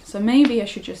one. So maybe I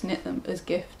should just knit them as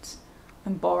gifts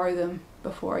and borrow them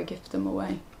before I gift them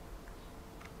away.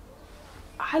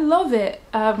 I love it.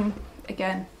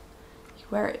 Again, you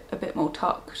wear it a bit more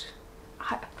tucked.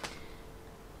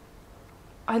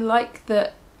 I like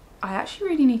that. I actually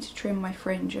really need to trim my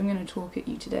fringe. I'm going to talk at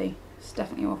you today. It's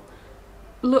definitely off.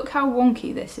 Look how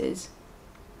wonky this is.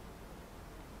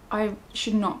 I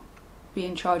should not be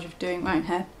in charge of doing my own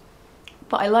hair,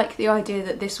 but I like the idea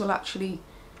that this will actually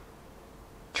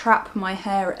trap my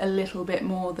hair a little bit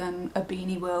more than a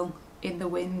beanie will in the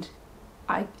wind.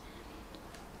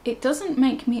 It doesn't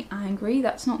make me angry,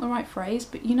 that's not the right phrase,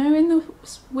 but you know, in the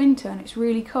winter and it's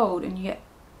really cold and you get,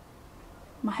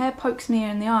 my hair pokes me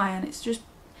in the eye and it's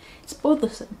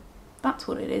bothersome. That's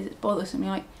what it is, it's bothersome.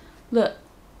 You're like, look,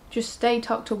 just stay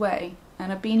tucked away,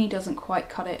 and a beanie doesn't quite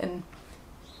cut it, and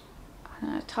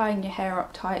tying your hair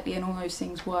up tightly and all those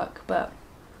things work, but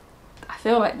I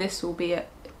feel like this will be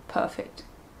perfect.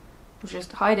 We'll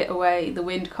just hide it away, the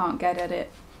wind can't get at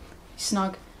it,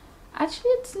 snug.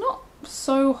 Actually, it's not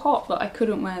so hot that I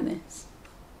couldn't wear this,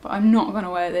 but I'm not going to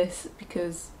wear this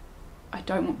because I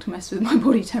don't want to mess with my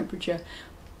body temperature.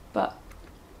 But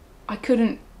I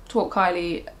couldn't talk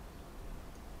any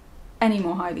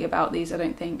more highly about these, I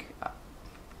don't think.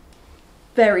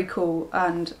 Very cool,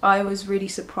 and I was really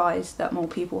surprised that more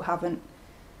people haven't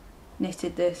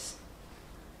knitted this.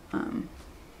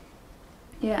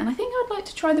 Yeah, and I think I'd like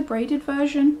to try the braided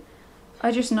version.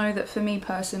 I just know that for me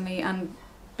personally, and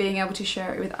being able to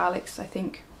share it with Alex, I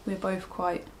think we're both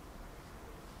quite...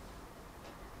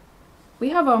 We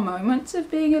have our moments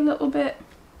of being a little bit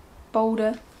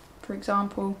bolder, for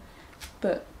example,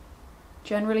 but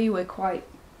generally we're quite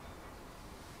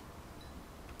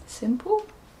simple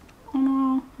on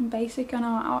our, and basic on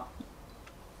our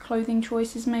clothing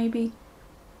choices, maybe.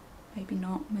 Maybe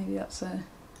not, maybe that's a...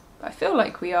 But I feel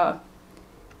like we are,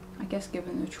 I guess,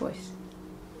 given the choice.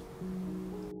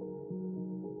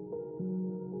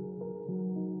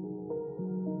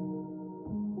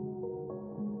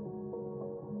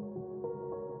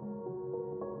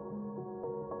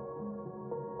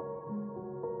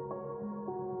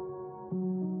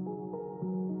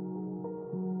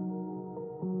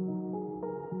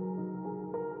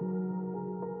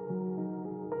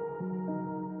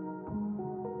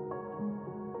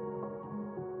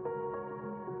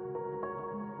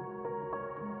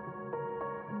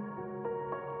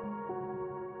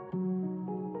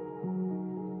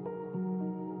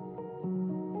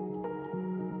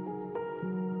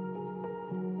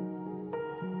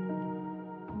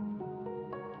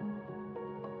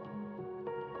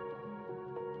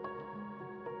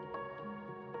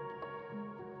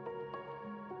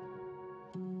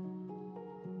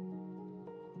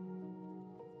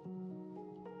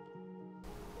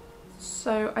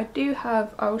 So I do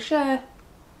have, I will share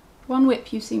one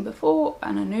whip you've seen before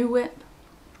and a new whip.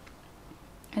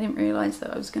 I didn't realise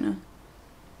that I was going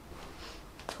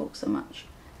to talk so much.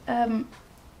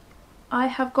 I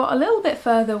have got a little bit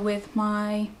further with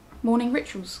my Morning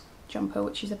Rituals jumper,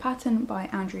 which is a pattern by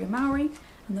Andrea Mowry,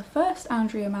 and the first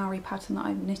Andrea Mowry pattern that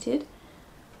I've knitted.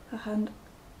 And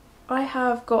I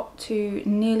have got to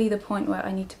nearly the point where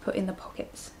I need to put in the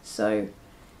pockets, so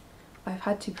I've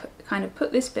had to kind of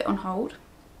put this bit on hold.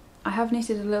 I have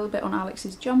knitted a little bit on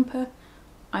Alex's jumper.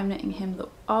 I'm knitting him the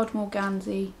Ardmore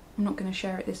Gansey. I'm not going to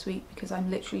share it this week because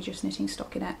I'm literally just knitting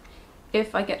stockinette.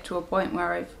 If I get to a point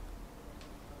where I've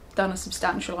done a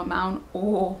substantial amount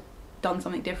or done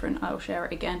something different, I'll share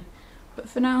it again. But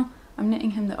for now, I'm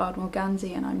knitting him the Ardmore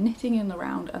Gansey and I'm knitting in the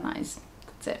round, and that's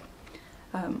it.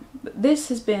 But this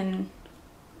has been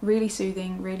really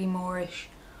soothing, really moreish.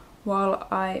 While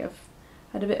I have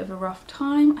had a bit of a rough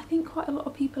time, I think quite a lot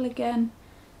of people again,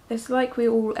 it's like we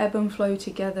all ebb and flow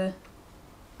together,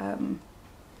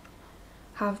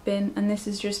 have been, and this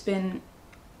has just been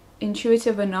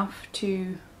intuitive enough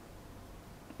to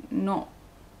not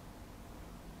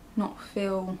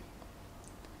feel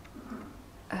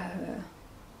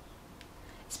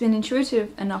it's been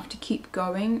intuitive enough to keep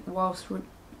going whilst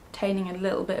retaining a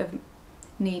little bit of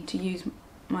need to use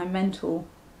my mental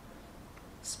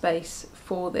space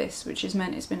for this, which has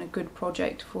meant it's been a good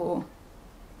project for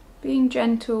being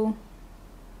gentle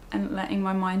and letting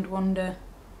my mind wander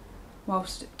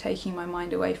whilst taking my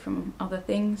mind away from other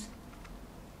things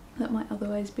that might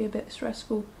otherwise be a bit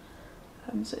stressful.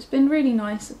 So it's been really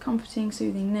nice, a comforting,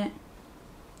 soothing knit.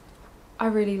 I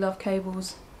really love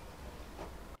cables.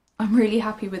 I'm really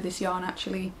happy with this yarn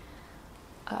actually.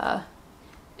 I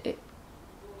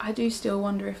do still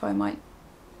wonder if I might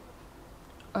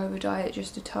over dye it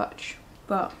just a touch,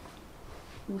 but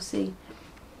we'll see.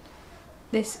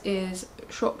 This is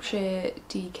Shropshire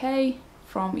DK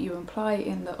from You and Ply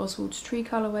in the Oswald's Tree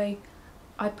colourway.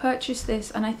 I purchased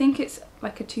this and I think it's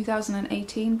like a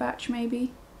 2018 batch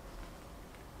maybe.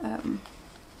 I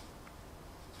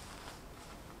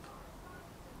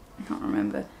can't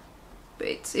remember, but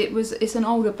it's an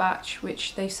older batch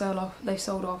which they sold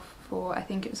off for, I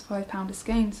think it was £5 a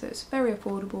skein, so it's very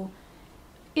affordable.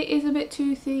 It is a bit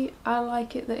toothy. I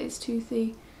like it that it's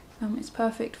toothy. It's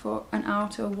perfect for an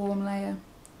outer warm layer,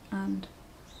 and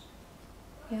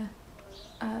yeah,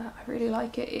 I really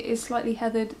like it. It is slightly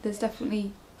heathered. There's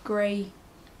definitely grey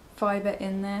fibre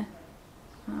in there.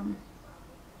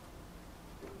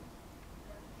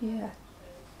 Yeah.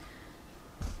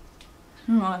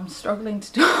 Oh, I'm struggling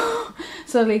to talk.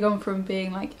 Suddenly gone from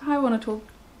being like, I want to talk,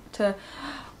 to,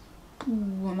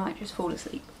 ooh, I might just fall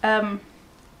asleep.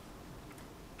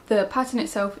 The pattern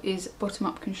itself is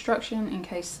bottom-up construction, in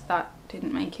case that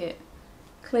didn't make it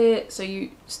clear. So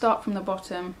you start from the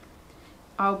bottom,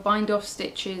 I'll bind off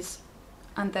stitches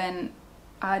and then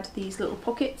add these little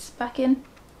pockets back in.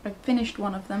 I've finished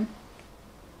one of them.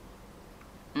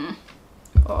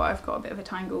 Oh, I've got a bit of a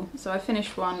tangle. So I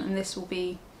finished one, and this will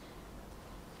be,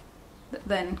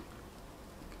 then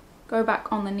go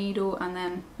back on the needle and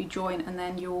then rejoin, and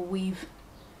then you'll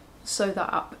sew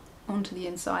that up onto the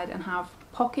inside and have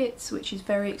pockets, which is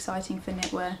very exciting for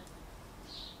knitwear.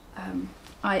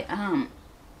 I am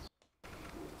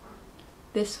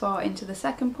this far into the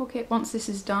second pocket. Once this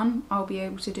is done, I'll be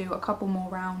able to do a couple more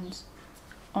rounds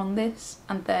on this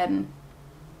and then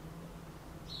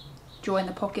join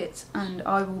the pockets, and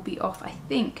I will be off. I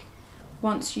think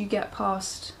once you get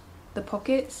past the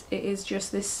pockets, it is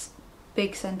just this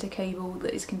big centre cable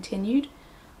that is continued.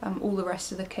 All the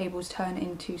rest of the cables turn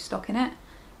into stockinette,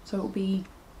 so it will be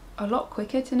a lot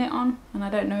quicker to knit on, and I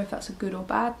don't know if that's a good or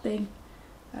bad thing.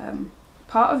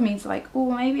 Part of me is like,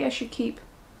 oh, maybe I should keep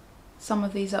some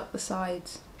of these up the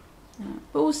sides,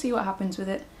 but we'll see what happens with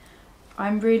it.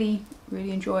 I'm really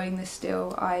enjoying this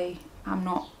still. I am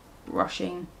not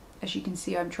rushing. As you can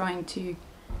see, I'm trying to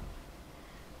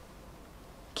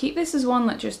keep this as one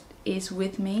that just is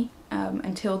with me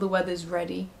until the weather's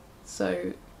ready,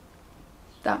 so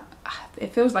that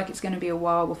it feels like it's going to be a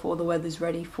while before the weather's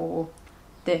ready for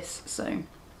this, so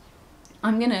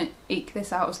I'm gonna eke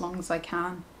this out as long as I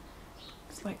can.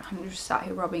 It's like I'm just sat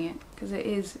here rubbing it, because it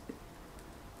is,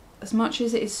 as much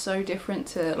as it is so different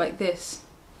to like this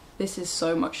is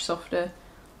so much softer.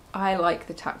 I like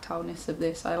the tactileness of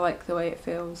this. I like the way it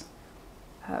feels.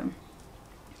 I'm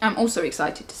also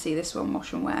excited to see this one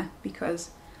wash and wear, because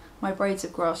my Braids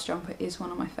of Grass jumper is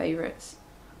one of my favourites.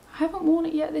 I haven't worn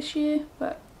it yet this year,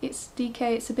 but it's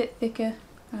DK, it's a bit thicker.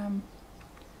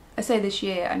 I say this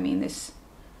year, I mean this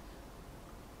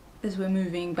as we're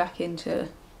moving back into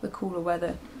the cooler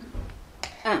weather.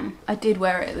 I did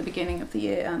wear it at the beginning of the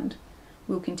year and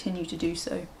will continue to do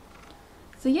so.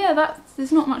 So yeah,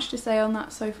 there's not much to say on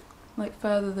that, so like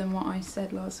further than what I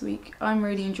said last week. I'm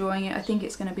really enjoying it. I think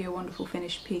it's going to be a wonderful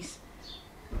finished piece.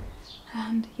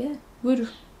 And yeah,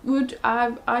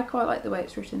 I quite like the way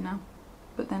it's written now,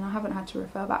 but then I haven't had to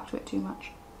refer back to it too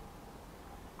much.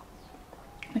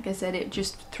 like I said, it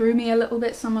just threw me a little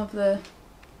bit, some of the,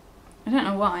 I don't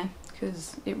know why,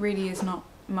 because it really is not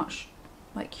much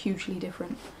like hugely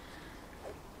different.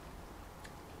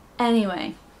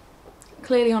 Anyway,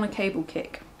 clearly on a cable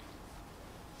kick,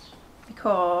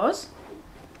 because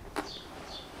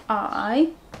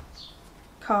I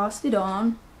casted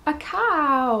on a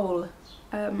cowl.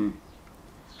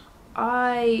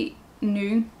 I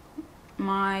knew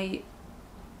my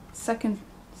second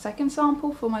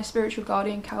sample for my spiritual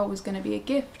guardian cowl was going to be a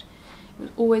gift. It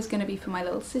was always going to be for my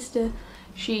little sister.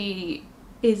 She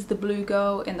is the blue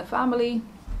girl in the family,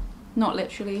 not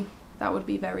literally. That would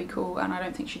be very cool, and I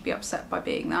don't think she'd be upset by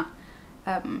being that.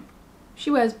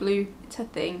 She wears blue, it's her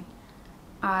thing,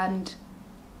 and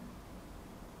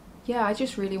yeah, I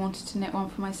just really wanted to knit one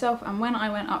for myself. And when I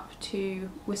went up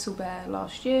to Whistle Bear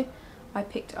last year, I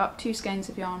picked up 2 skeins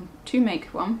of yarn to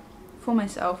make one for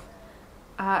myself.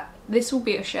 This will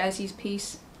be a sharesies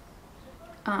piece,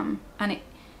 and it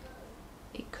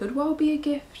could well be a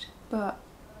gift, but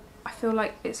I feel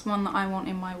like it's one that I want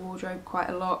in my wardrobe quite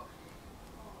a lot.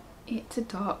 It's a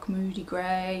dark moody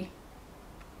grey.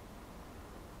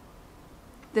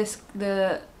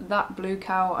 That blue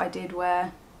cowl I did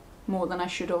wear more than I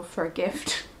should have for a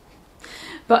gift,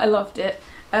 but I loved it.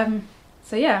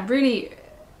 So yeah, I'm really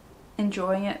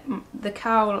enjoying it. The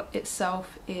cowl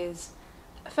itself is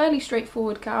a fairly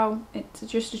straightforward cowl. It's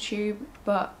just a tube,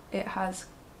 but it has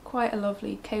quite a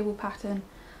lovely cable pattern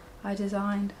I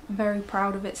designed. I'm very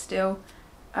proud of it still.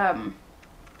 And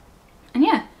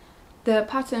yeah, the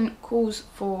pattern calls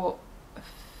for a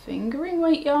fingering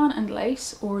weight yarn and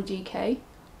lace or a DK.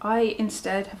 I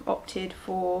instead have opted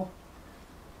for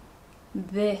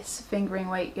this fingering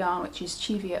weight yarn, which is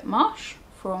Cheviot Marsh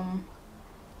from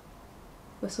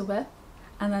Whistle Bear,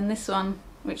 and then this one,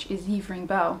 which is Yvering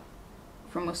Bell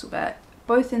from Whistle Bear,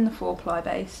 both in the 4-ply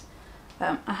base.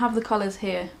 I have the colours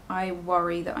here. I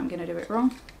worry that I'm going to do it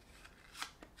wrong.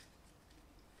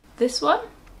 This one,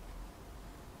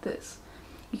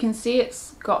 you can see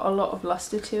it's got a lot of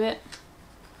luster to it,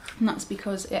 and that's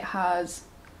because it has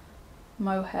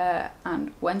mohair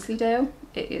and Wensleydale.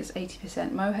 It is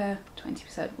 80% mohair,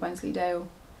 20% Wensleydale.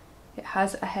 It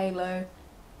has a halo,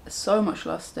 so much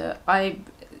luster.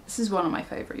 This is one of my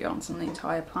favourite yarns on the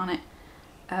entire planet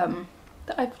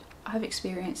that I've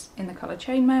experienced in the colour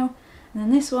chainmail. And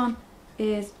then this one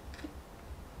is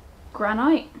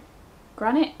granite.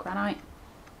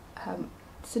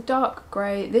 It's a dark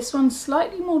grey. This one's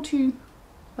slightly more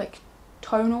like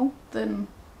tonal than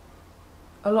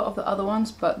a lot of the other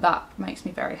ones, but that makes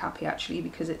me very happy actually,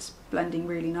 because it's blending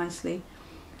really nicely.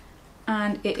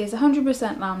 And it is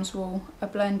 100% lamb's wool, a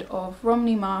blend of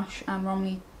Romney Marsh and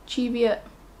Romney Cheviot,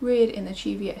 reared in the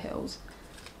Cheviot Hills.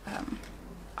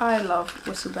 I love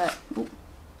Whistle Bear. Ooh,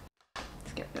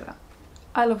 let's get rid of that.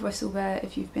 I love Whistle Bear.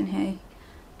 If you've been here,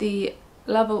 the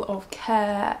level of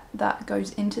care that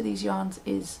goes into these yarns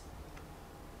is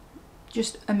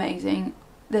just amazing.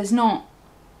 There's not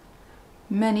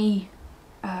many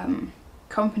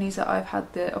companies that I've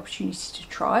had the opportunity to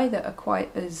try that are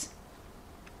quite as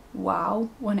wow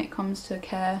when it comes to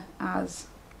care as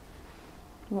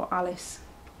what Alice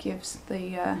gives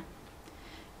the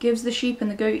sheep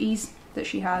and the goaties that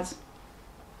she has.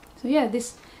 So yeah,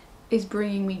 this is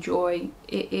bringing me joy.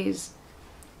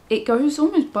 It goes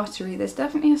almost buttery. There's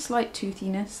definitely a slight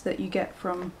toothiness that you get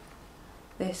from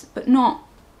this, but not,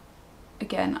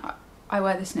 again, I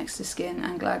wear this next to skin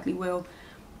and gladly will,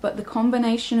 but the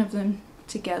combination of them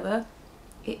together,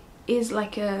 it is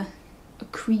like a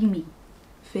creamy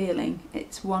feeling.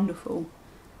 It's wonderful.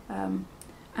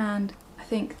 And I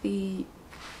think the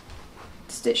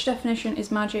stitch definition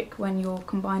is magic when you're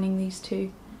combining these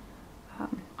two.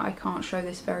 I can't show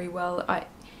this very well.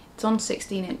 It's on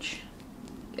 16-inch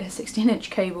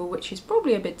cable, which is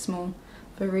probably a bit small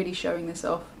for really showing this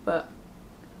off, but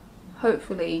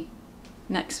hopefully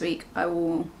next week I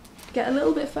will get a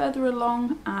little bit further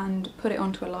along and put it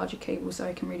onto a larger cable so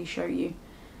I can really show you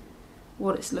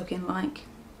what it's looking like.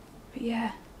 But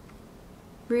yeah,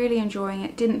 really enjoying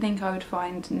it. Didn't think I would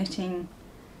find knitting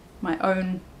my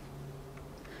own.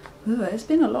 Ooh, there's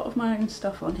been a lot of my own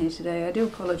stuff on here today, I do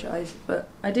apologise, but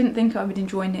I didn't think I would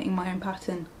enjoy knitting my own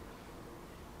pattern,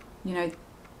 you know,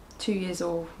 2 years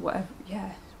or whatever,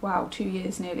 yeah, wow, 2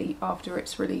 years nearly after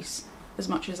its release, as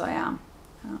much as I am.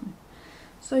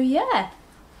 So yeah,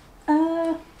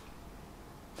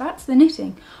 that's the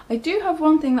knitting. I do have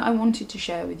one thing that I wanted to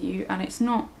share with you, and it's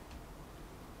not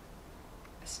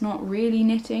really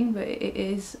knitting, but it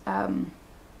is.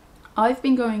 I've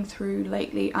been going through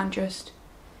lately and just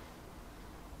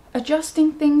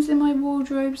adjusting things in my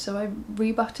wardrobe. So I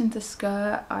rebuttoned the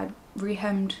skirt, I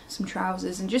rehemmed some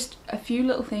trousers, and just a few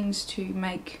little things to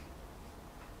make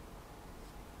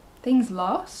things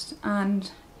last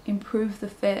and improve the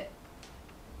fit,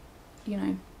 you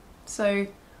know. So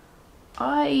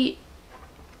I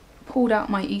pulled out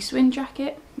my East Wind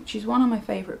jacket, which is one of my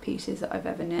favourite pieces that I've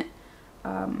ever knit.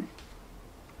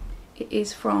 It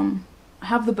is from, I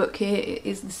have the book here, it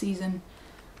is the season.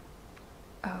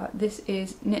 This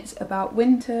is Knits About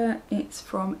Winter. It's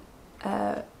from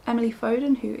Emily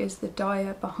Foden, who is the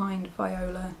dyer behind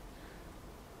Viola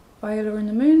and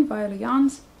the Moon, Viola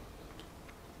Yarns.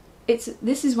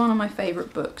 This is one of my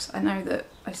favourite books. I know that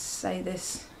I say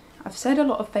this, I've said a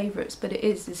lot of favourites, but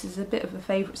this is a bit of a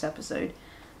favourites episode.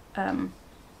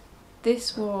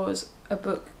 This was a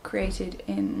book created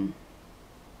in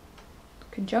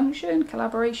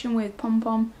collaboration with Pom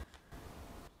Pom.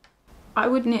 I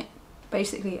would knit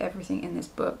basically everything in this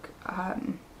book.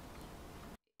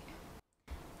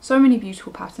 So many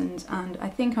beautiful patterns, and I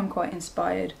think I'm quite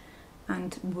inspired,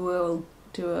 and we'll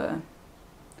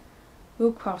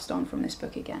cast on from this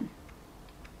book again.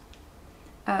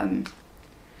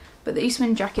 But the East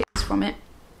Wind jacket is from it.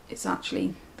 It's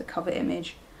actually the cover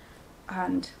image,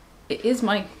 and it is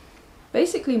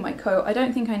basically my coat. I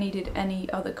don't think I needed any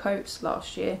other coats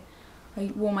last year.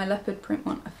 I wore my leopard print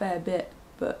one a fair bit,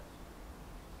 but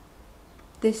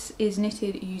this is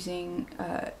knitted using,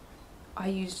 I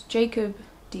used Jacob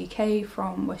DK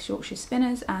from West Yorkshire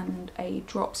Spinners and a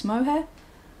Drops mohair.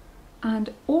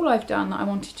 And all I've done that I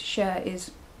wanted to share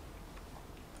is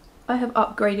I have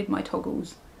upgraded my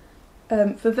toggles.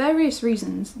 For various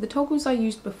reasons, the toggles I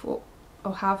used before,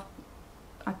 I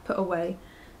put away,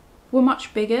 were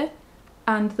much bigger,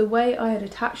 and the way I had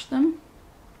attached them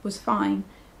was fine,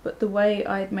 but the way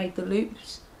I had made the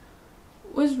loops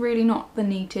was really not the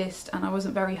neatest, and I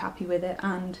wasn't very happy with it,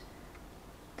 and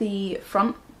the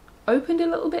front opened a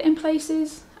little bit in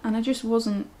places, and I just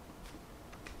wasn't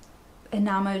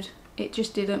enamoured. It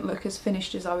just didn't look as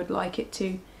finished as I would like it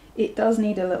to. It does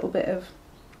need a little bit of,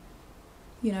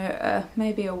 you know,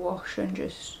 maybe a wash and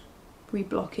just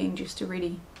reblocking, just to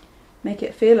really make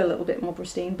it feel a little bit more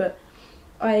pristine. But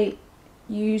I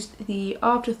used the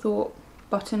Afterthought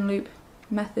button loop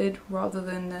method rather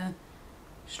than the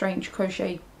strange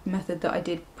crochet method that I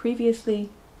did previously,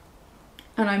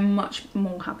 and I'm much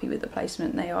more happy with the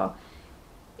placement. They are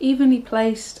evenly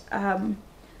placed.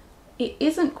 It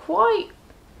isn't quite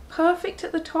perfect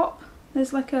at the top.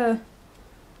 There's like a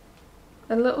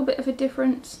little bit of a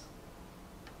difference,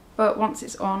 but once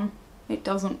it's on, it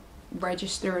doesn't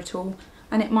register at all.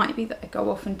 And it might be that I go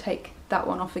off and take that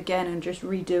one off again and just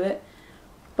redo it,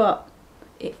 but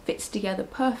it fits together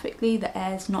perfectly. The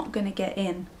air's not going to get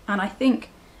in, and I think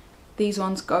these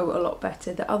ones go a lot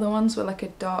better. The other ones were like a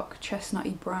dark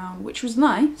chestnutty brown, which was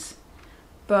nice,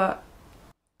 but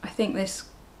I think this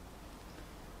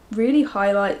really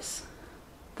highlights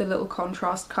the little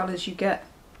contrast colours you get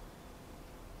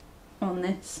on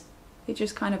this. It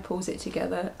just kind of pulls it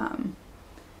together.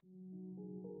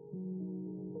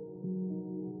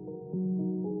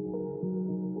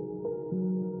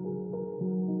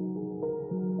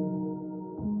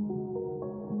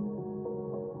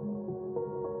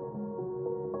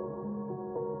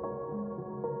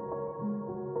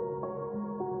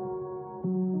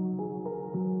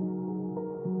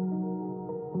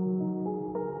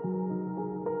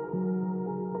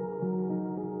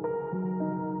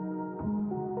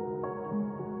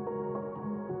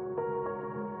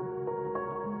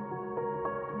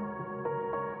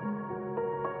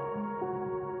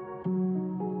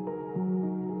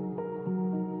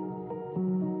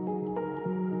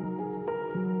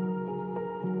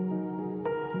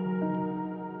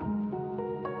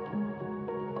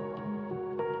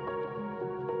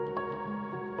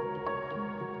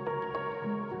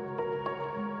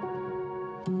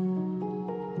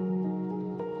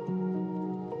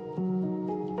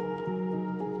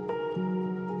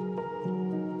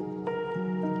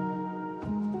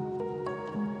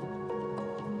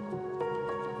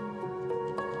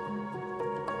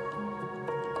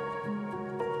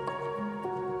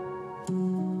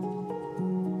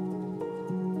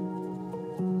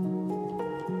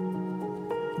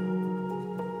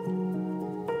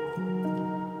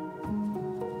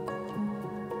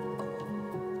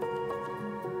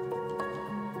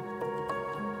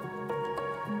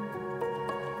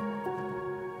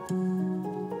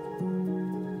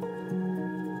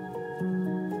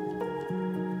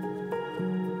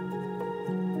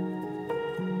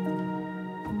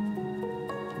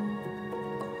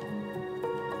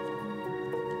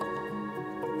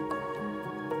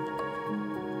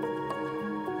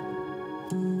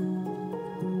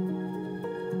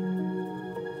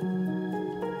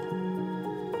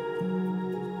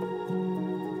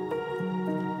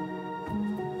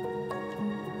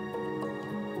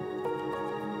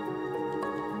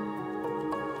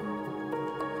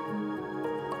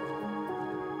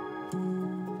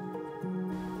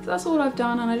 that's all I've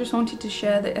done, and I just wanted to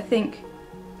share that I think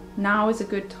now is a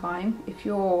good time if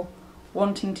you're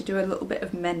wanting to do a little bit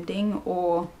of mending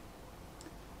or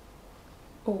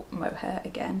mohair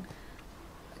again,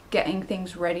 getting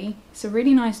things ready. It's a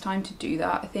really nice time to do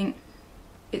that. I think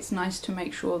it's nice to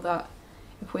make sure that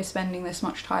if we're spending this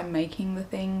much time making the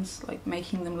things, like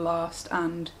making them last,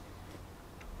 and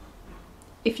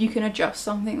if you can adjust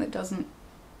something that doesn't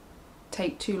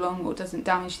take too long or doesn't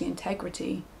damage the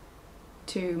integrity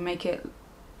to make it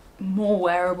more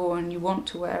wearable and you want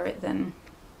to wear it, then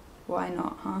why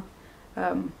not, huh?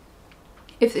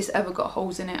 If this ever got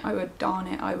holes in it, I would darn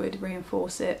it, I would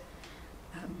reinforce it,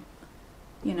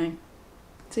 you know.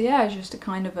 So yeah, it's just a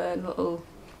kind of a little,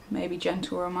 maybe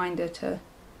gentle reminder to,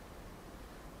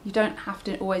 you don't have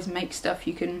to always make stuff,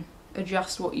 you can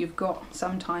adjust what you've got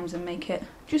sometimes and make it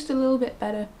just a little bit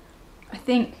better. I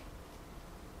think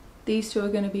these two are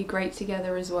going to be great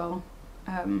together as well.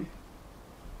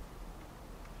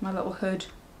 My little hood,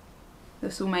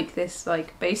 this will make this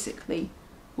like basically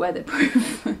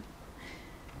weatherproof.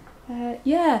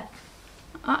 Yeah,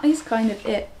 that is kind of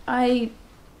it. I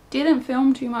didn't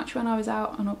film too much when I was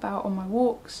out and about on my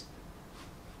walks.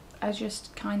 I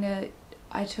just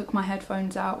I took my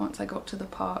headphones out once I got to the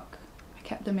park. I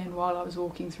kept them in while I was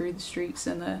walking through the streets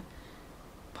and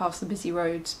past the busy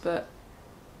roads, but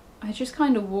I just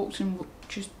kind of walked and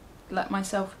just let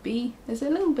myself be. There's a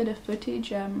little bit of footage,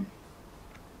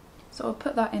 so I'll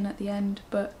put that in at the end,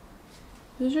 but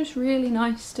it was just really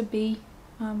nice to be.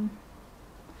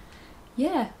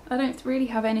 Yeah, I don't really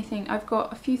have anything. I've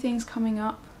got a few things coming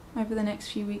up over the next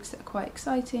few weeks that are quite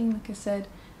exciting. Like I said,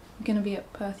 I'm going to be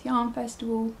at Perth Yarn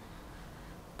Festival.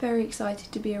 Very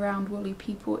excited to be around woolly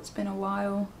people, it's been a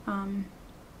while.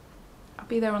 I'll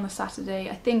be there on the Saturday.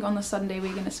 I think on the Sunday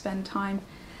we're going to spend time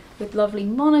with lovely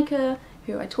Monica,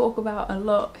 who I talk about a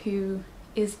lot, who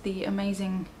is the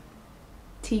amazing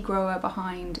tea grower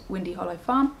behind Windy Hollow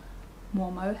Farm.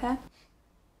 More mohair.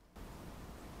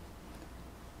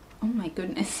 Oh my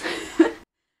goodness.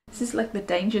 This is like the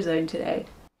danger zone today.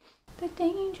 The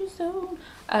danger zone.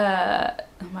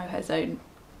 Mohair zone.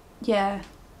 Yeah.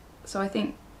 So I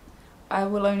think I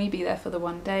will only be there for the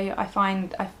one day. I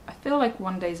feel like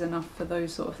one day's enough for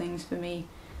those sort of things for me.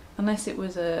 Unless it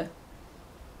was a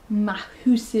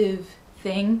massive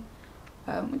thing,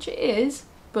 which it is,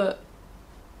 but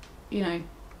you know,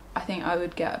 I think I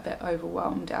would get a bit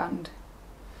overwhelmed, and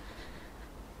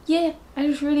yeah, I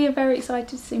was really very excited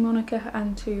to see Monica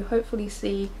and to hopefully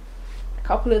see a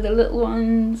couple of the little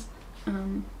ones.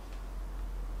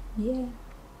 Yeah.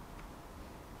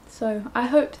 So I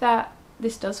hope that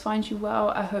this does find you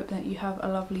well. I hope that you have a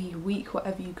lovely week,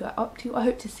 whatever you get up to. I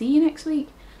hope to see you next week.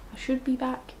 I should be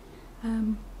back.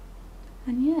 And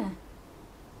yeah.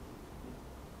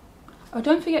 Oh,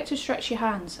 don't forget to stretch your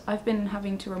hands. I've been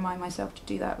having to remind myself to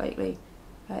do that lately.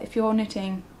 If you're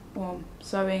knitting or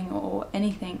sewing or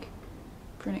anything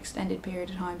for an extended period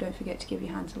of time, don't forget to give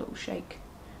your hands a little shake,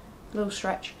 a little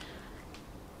stretch.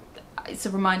 It's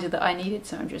a reminder that I needed,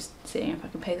 so I'm just seeing if I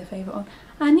can pay the favour on.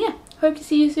 And yeah, hope to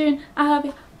see you soon. I love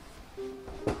you.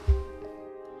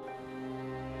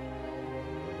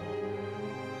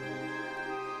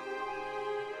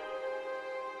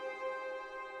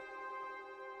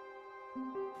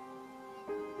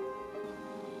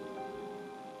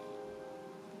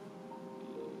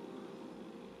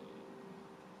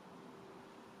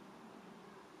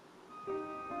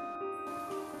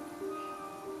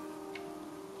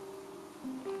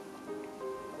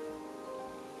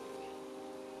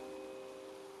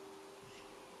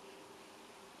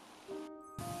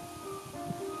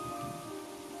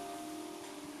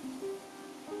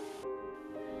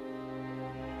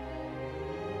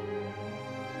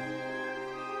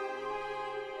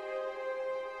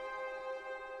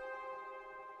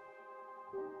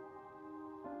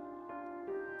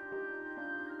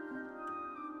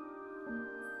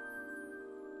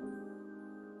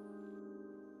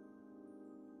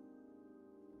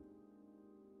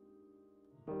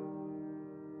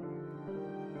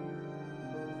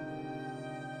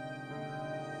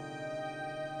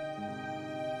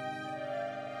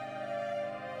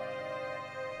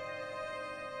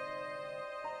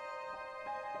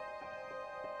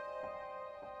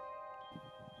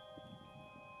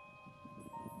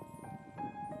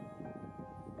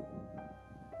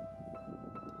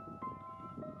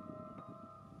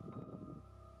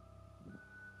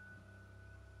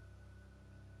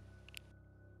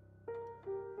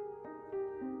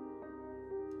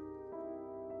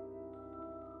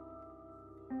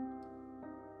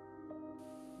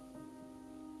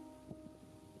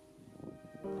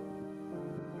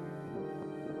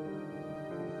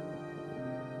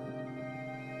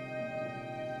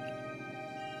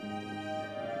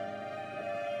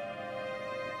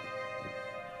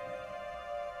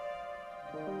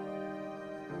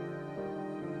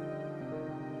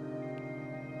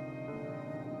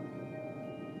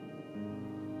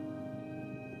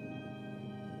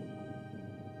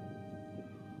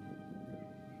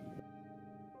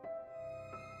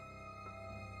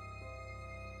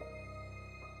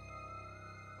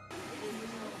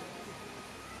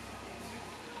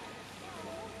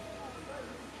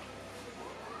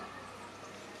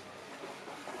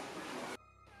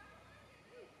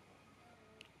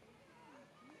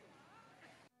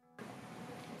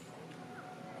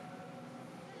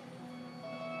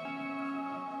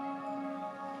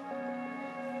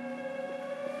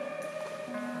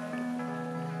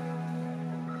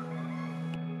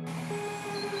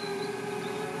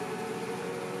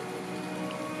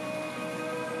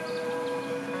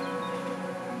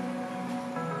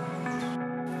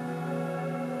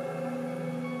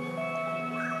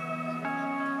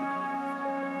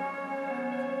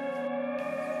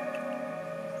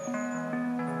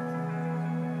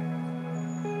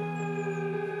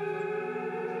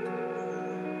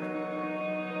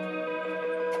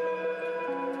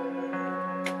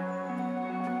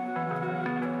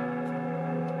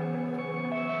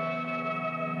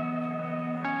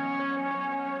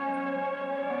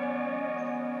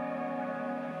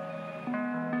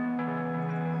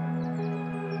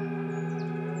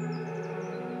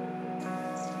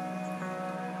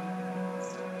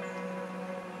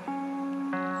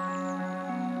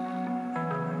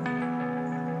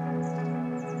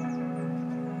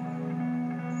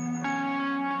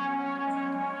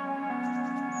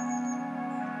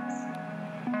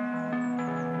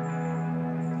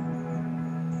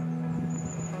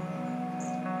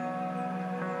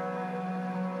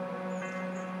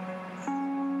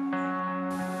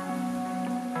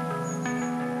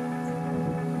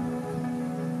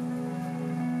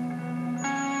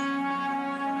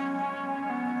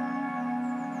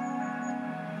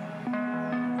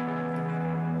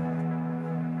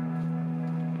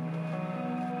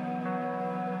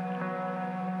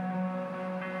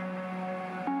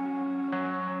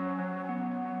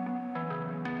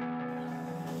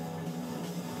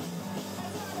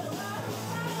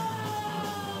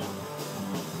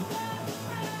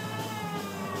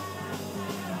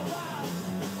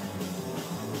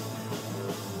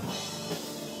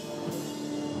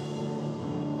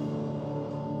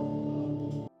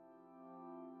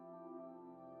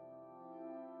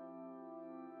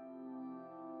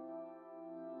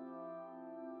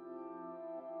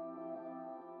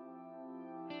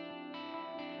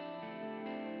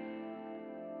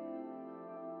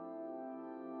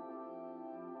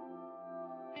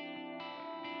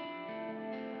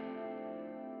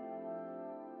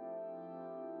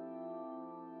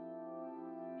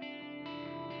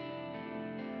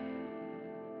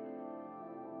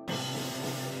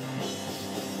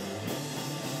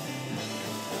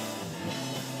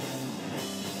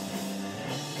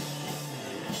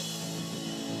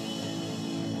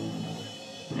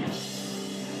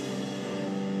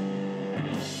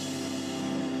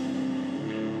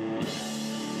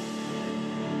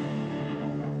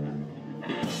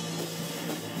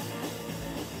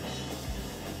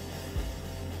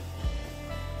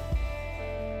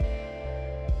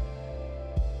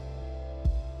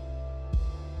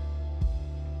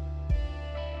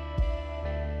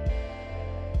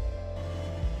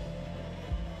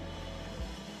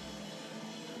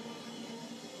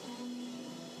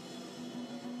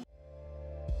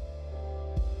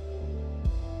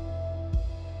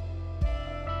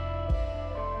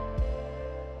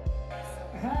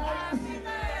 Woo!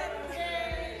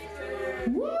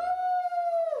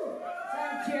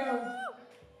 Thank you.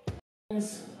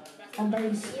 On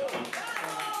bass.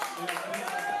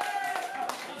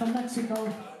 From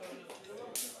Mexico,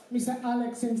 Mr.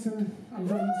 Alex Simpson on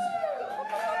drums.